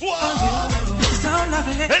change for you. So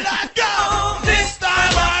lovely. Let go. This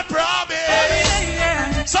time I promise.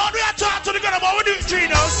 Yeah. So we are talking to the girl about what we do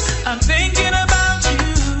between us. I'm thinking about you.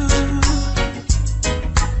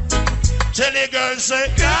 Tell the girl say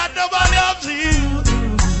God nobody loves you.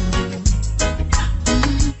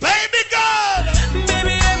 Baby girl.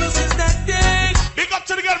 Baby, ever since that day. Big up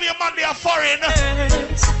to the girl with your man they are foreign.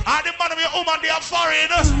 Yes. And the man with your woman they are foreign.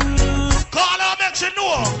 Call her, make she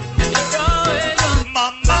know.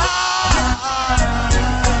 Mama.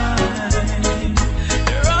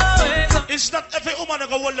 It's not every woman that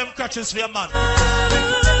go hold them crutches for your man.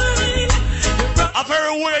 A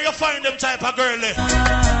very where you find them type of girl.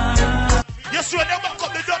 You see when they walk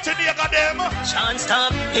up the dirty nigga them. Chance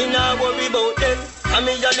stop, he not worry about them. And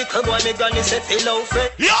me a little boy, me granny say feel out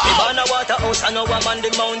friend. Me born a water house and now I'm on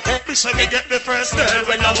the mountain. Me say me get the first day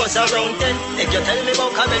when I was around 10. If you tell me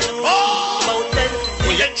about coming, about 10.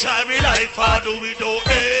 We enjoy me life, how do we do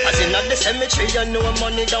it? As in at the cemetery, you know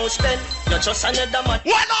money don't spend. Not just another man.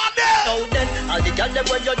 What on them? Now then, all the girls them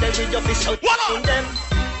where you're there with your fist out. What on them?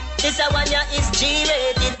 This a one ya is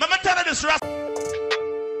G-rated. Let me tell you this, Ras.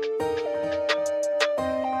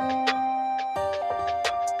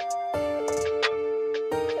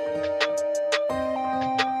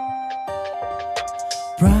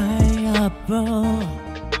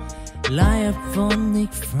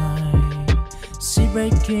 Liophonic fry, sea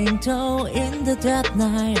breaking toe in the dead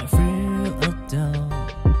night. I feel a door,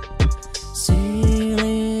 see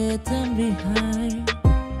it and behind.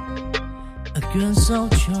 A gun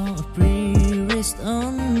soldier, a priest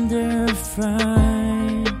under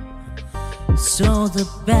fire. So the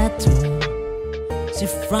battle, she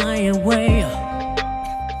fly away.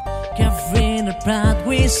 Covering the pride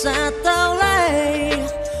we sat away.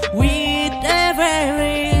 With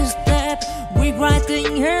every step, we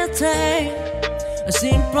writing her tale, a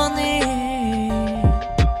symphony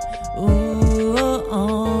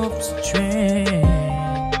of strength.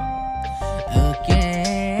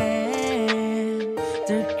 Again,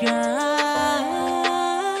 the God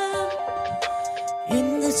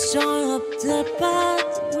in the joy of the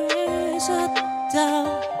path we set down.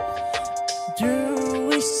 Do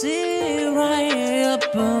we see right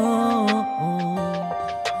above?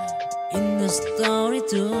 Story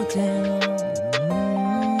to tell.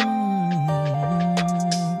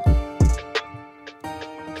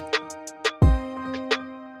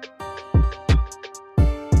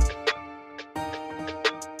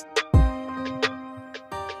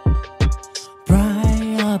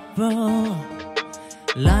 Priable,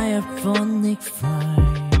 liophonic fry,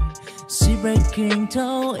 sea breaking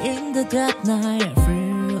toe in the dead night. I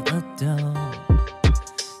feel a door,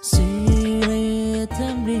 see it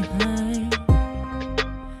and behind.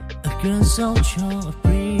 Gun soldier, a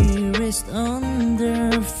priest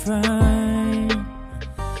under fire.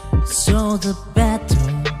 So the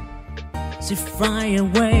battle, she fly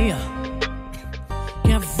away.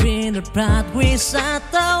 Covering the pride we sat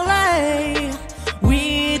away.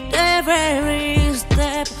 With every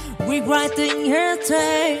step, we writing her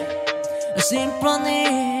tale, a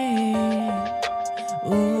symphony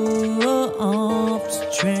of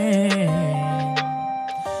strength.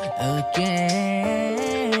 Again,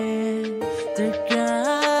 the God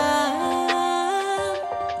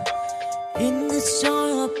in the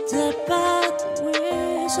joy of the path we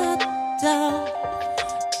set down.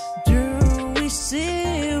 Do we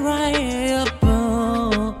see right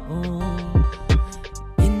above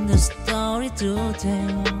in the story to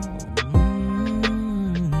tell?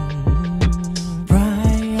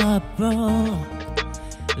 Priable,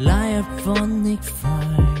 liophonic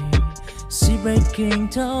fry, sea breaking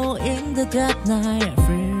toe in the dead night. I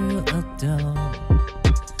feel a door,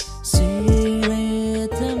 see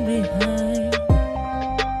it and behind.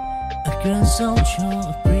 A gun soldier,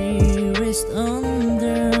 a priest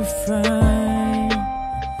under fire.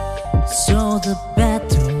 So the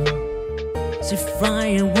battle, she fly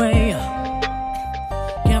away.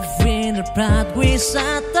 Covering the pride we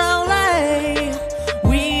sat away.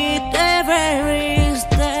 With every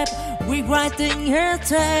step, we writing her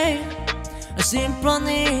tale, a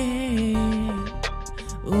symphony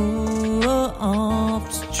of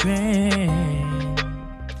strength.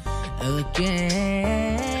 Again,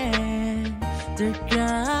 the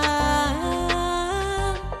God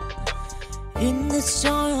in the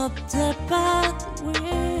joy of the path we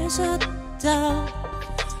set down.